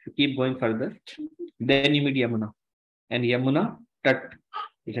Vallabha. You keep going further, then you meet Yamuna. And Yamuna Tat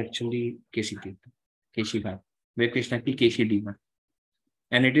is actually Keshi Tirtha, Keshi Ghat, where Krishna ki Keshi Dima.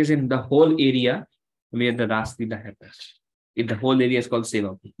 And it is in the whole area where the Ras Leela happens. The whole area is called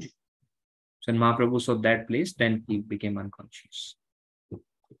Seva. So when Mahaprabhu saw that place, then he became unconscious.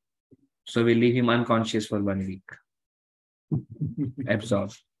 So we leave him unconscious for 1 week.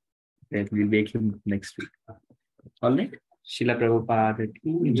 Absorbed. Then we'll wake him next week. All right? Srila Prabhupada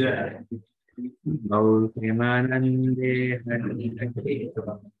ki jai. Gaur Premanande Hare.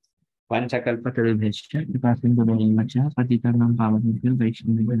 Panchakalpatarubhesha Kripasindhubhayavacha Patitanam Pavanabhyo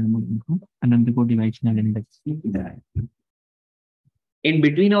Vaishnavibharamukho Anandakoti Vaishnavindakti. In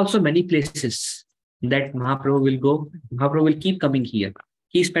between also many places that Mahaprabhu will go. Mahaprabhu will keep coming here.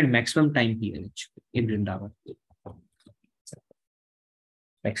 He spent maximum time here in Vrindavan.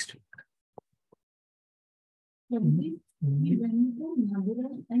 Next week. He went to Madura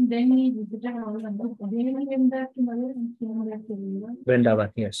and then he visited all Vrindavan. Then he came back to Madura and came back to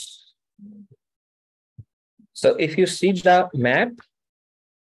Vrindavan, yes. So if you see the map,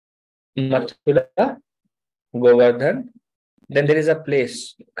 Mathura, Govardhan, then there is a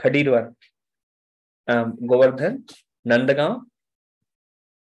place, Khadirwan, Govardhan, Nandagaon,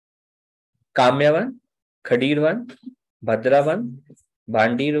 Kamyavan, Khadirvan, Bhadravan,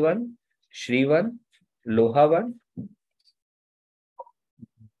 Bandirvan, Shrivan, Lohavan,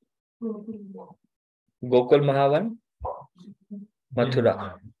 Gokul Mahavan,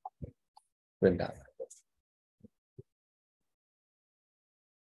 Mathura, Vrindavan.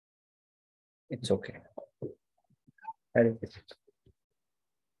 It's okay.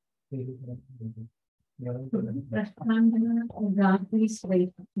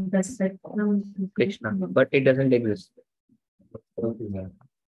 Krishna, but it doesn't exist.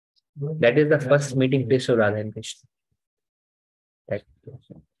 That is the first meeting place of Radha and Krishna. That.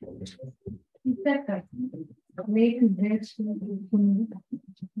 We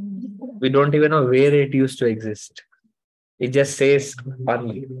don't even know where it used to exist. It just says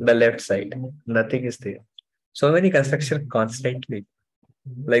on the left side. Nothing is there. So many construction constantly.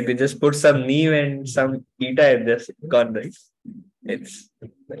 Like they just put some neem and some Eta and just gone right. It's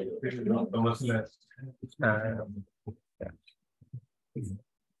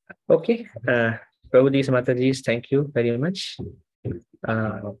okay. Prabhuji, Mataji, thank you very much. Thank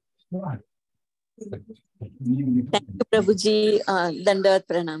you, Prabhuji. Dandavat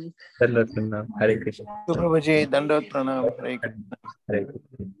Pranam. Dandavat Pranam. Hare Krishna. Prabhuji, Dandavat Pranam. Hare Krishna. Hare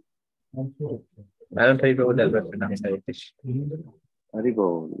Krishna. I don't think Prabhu Dandavat Pranam. Hare Krishna. Hare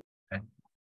Krishna.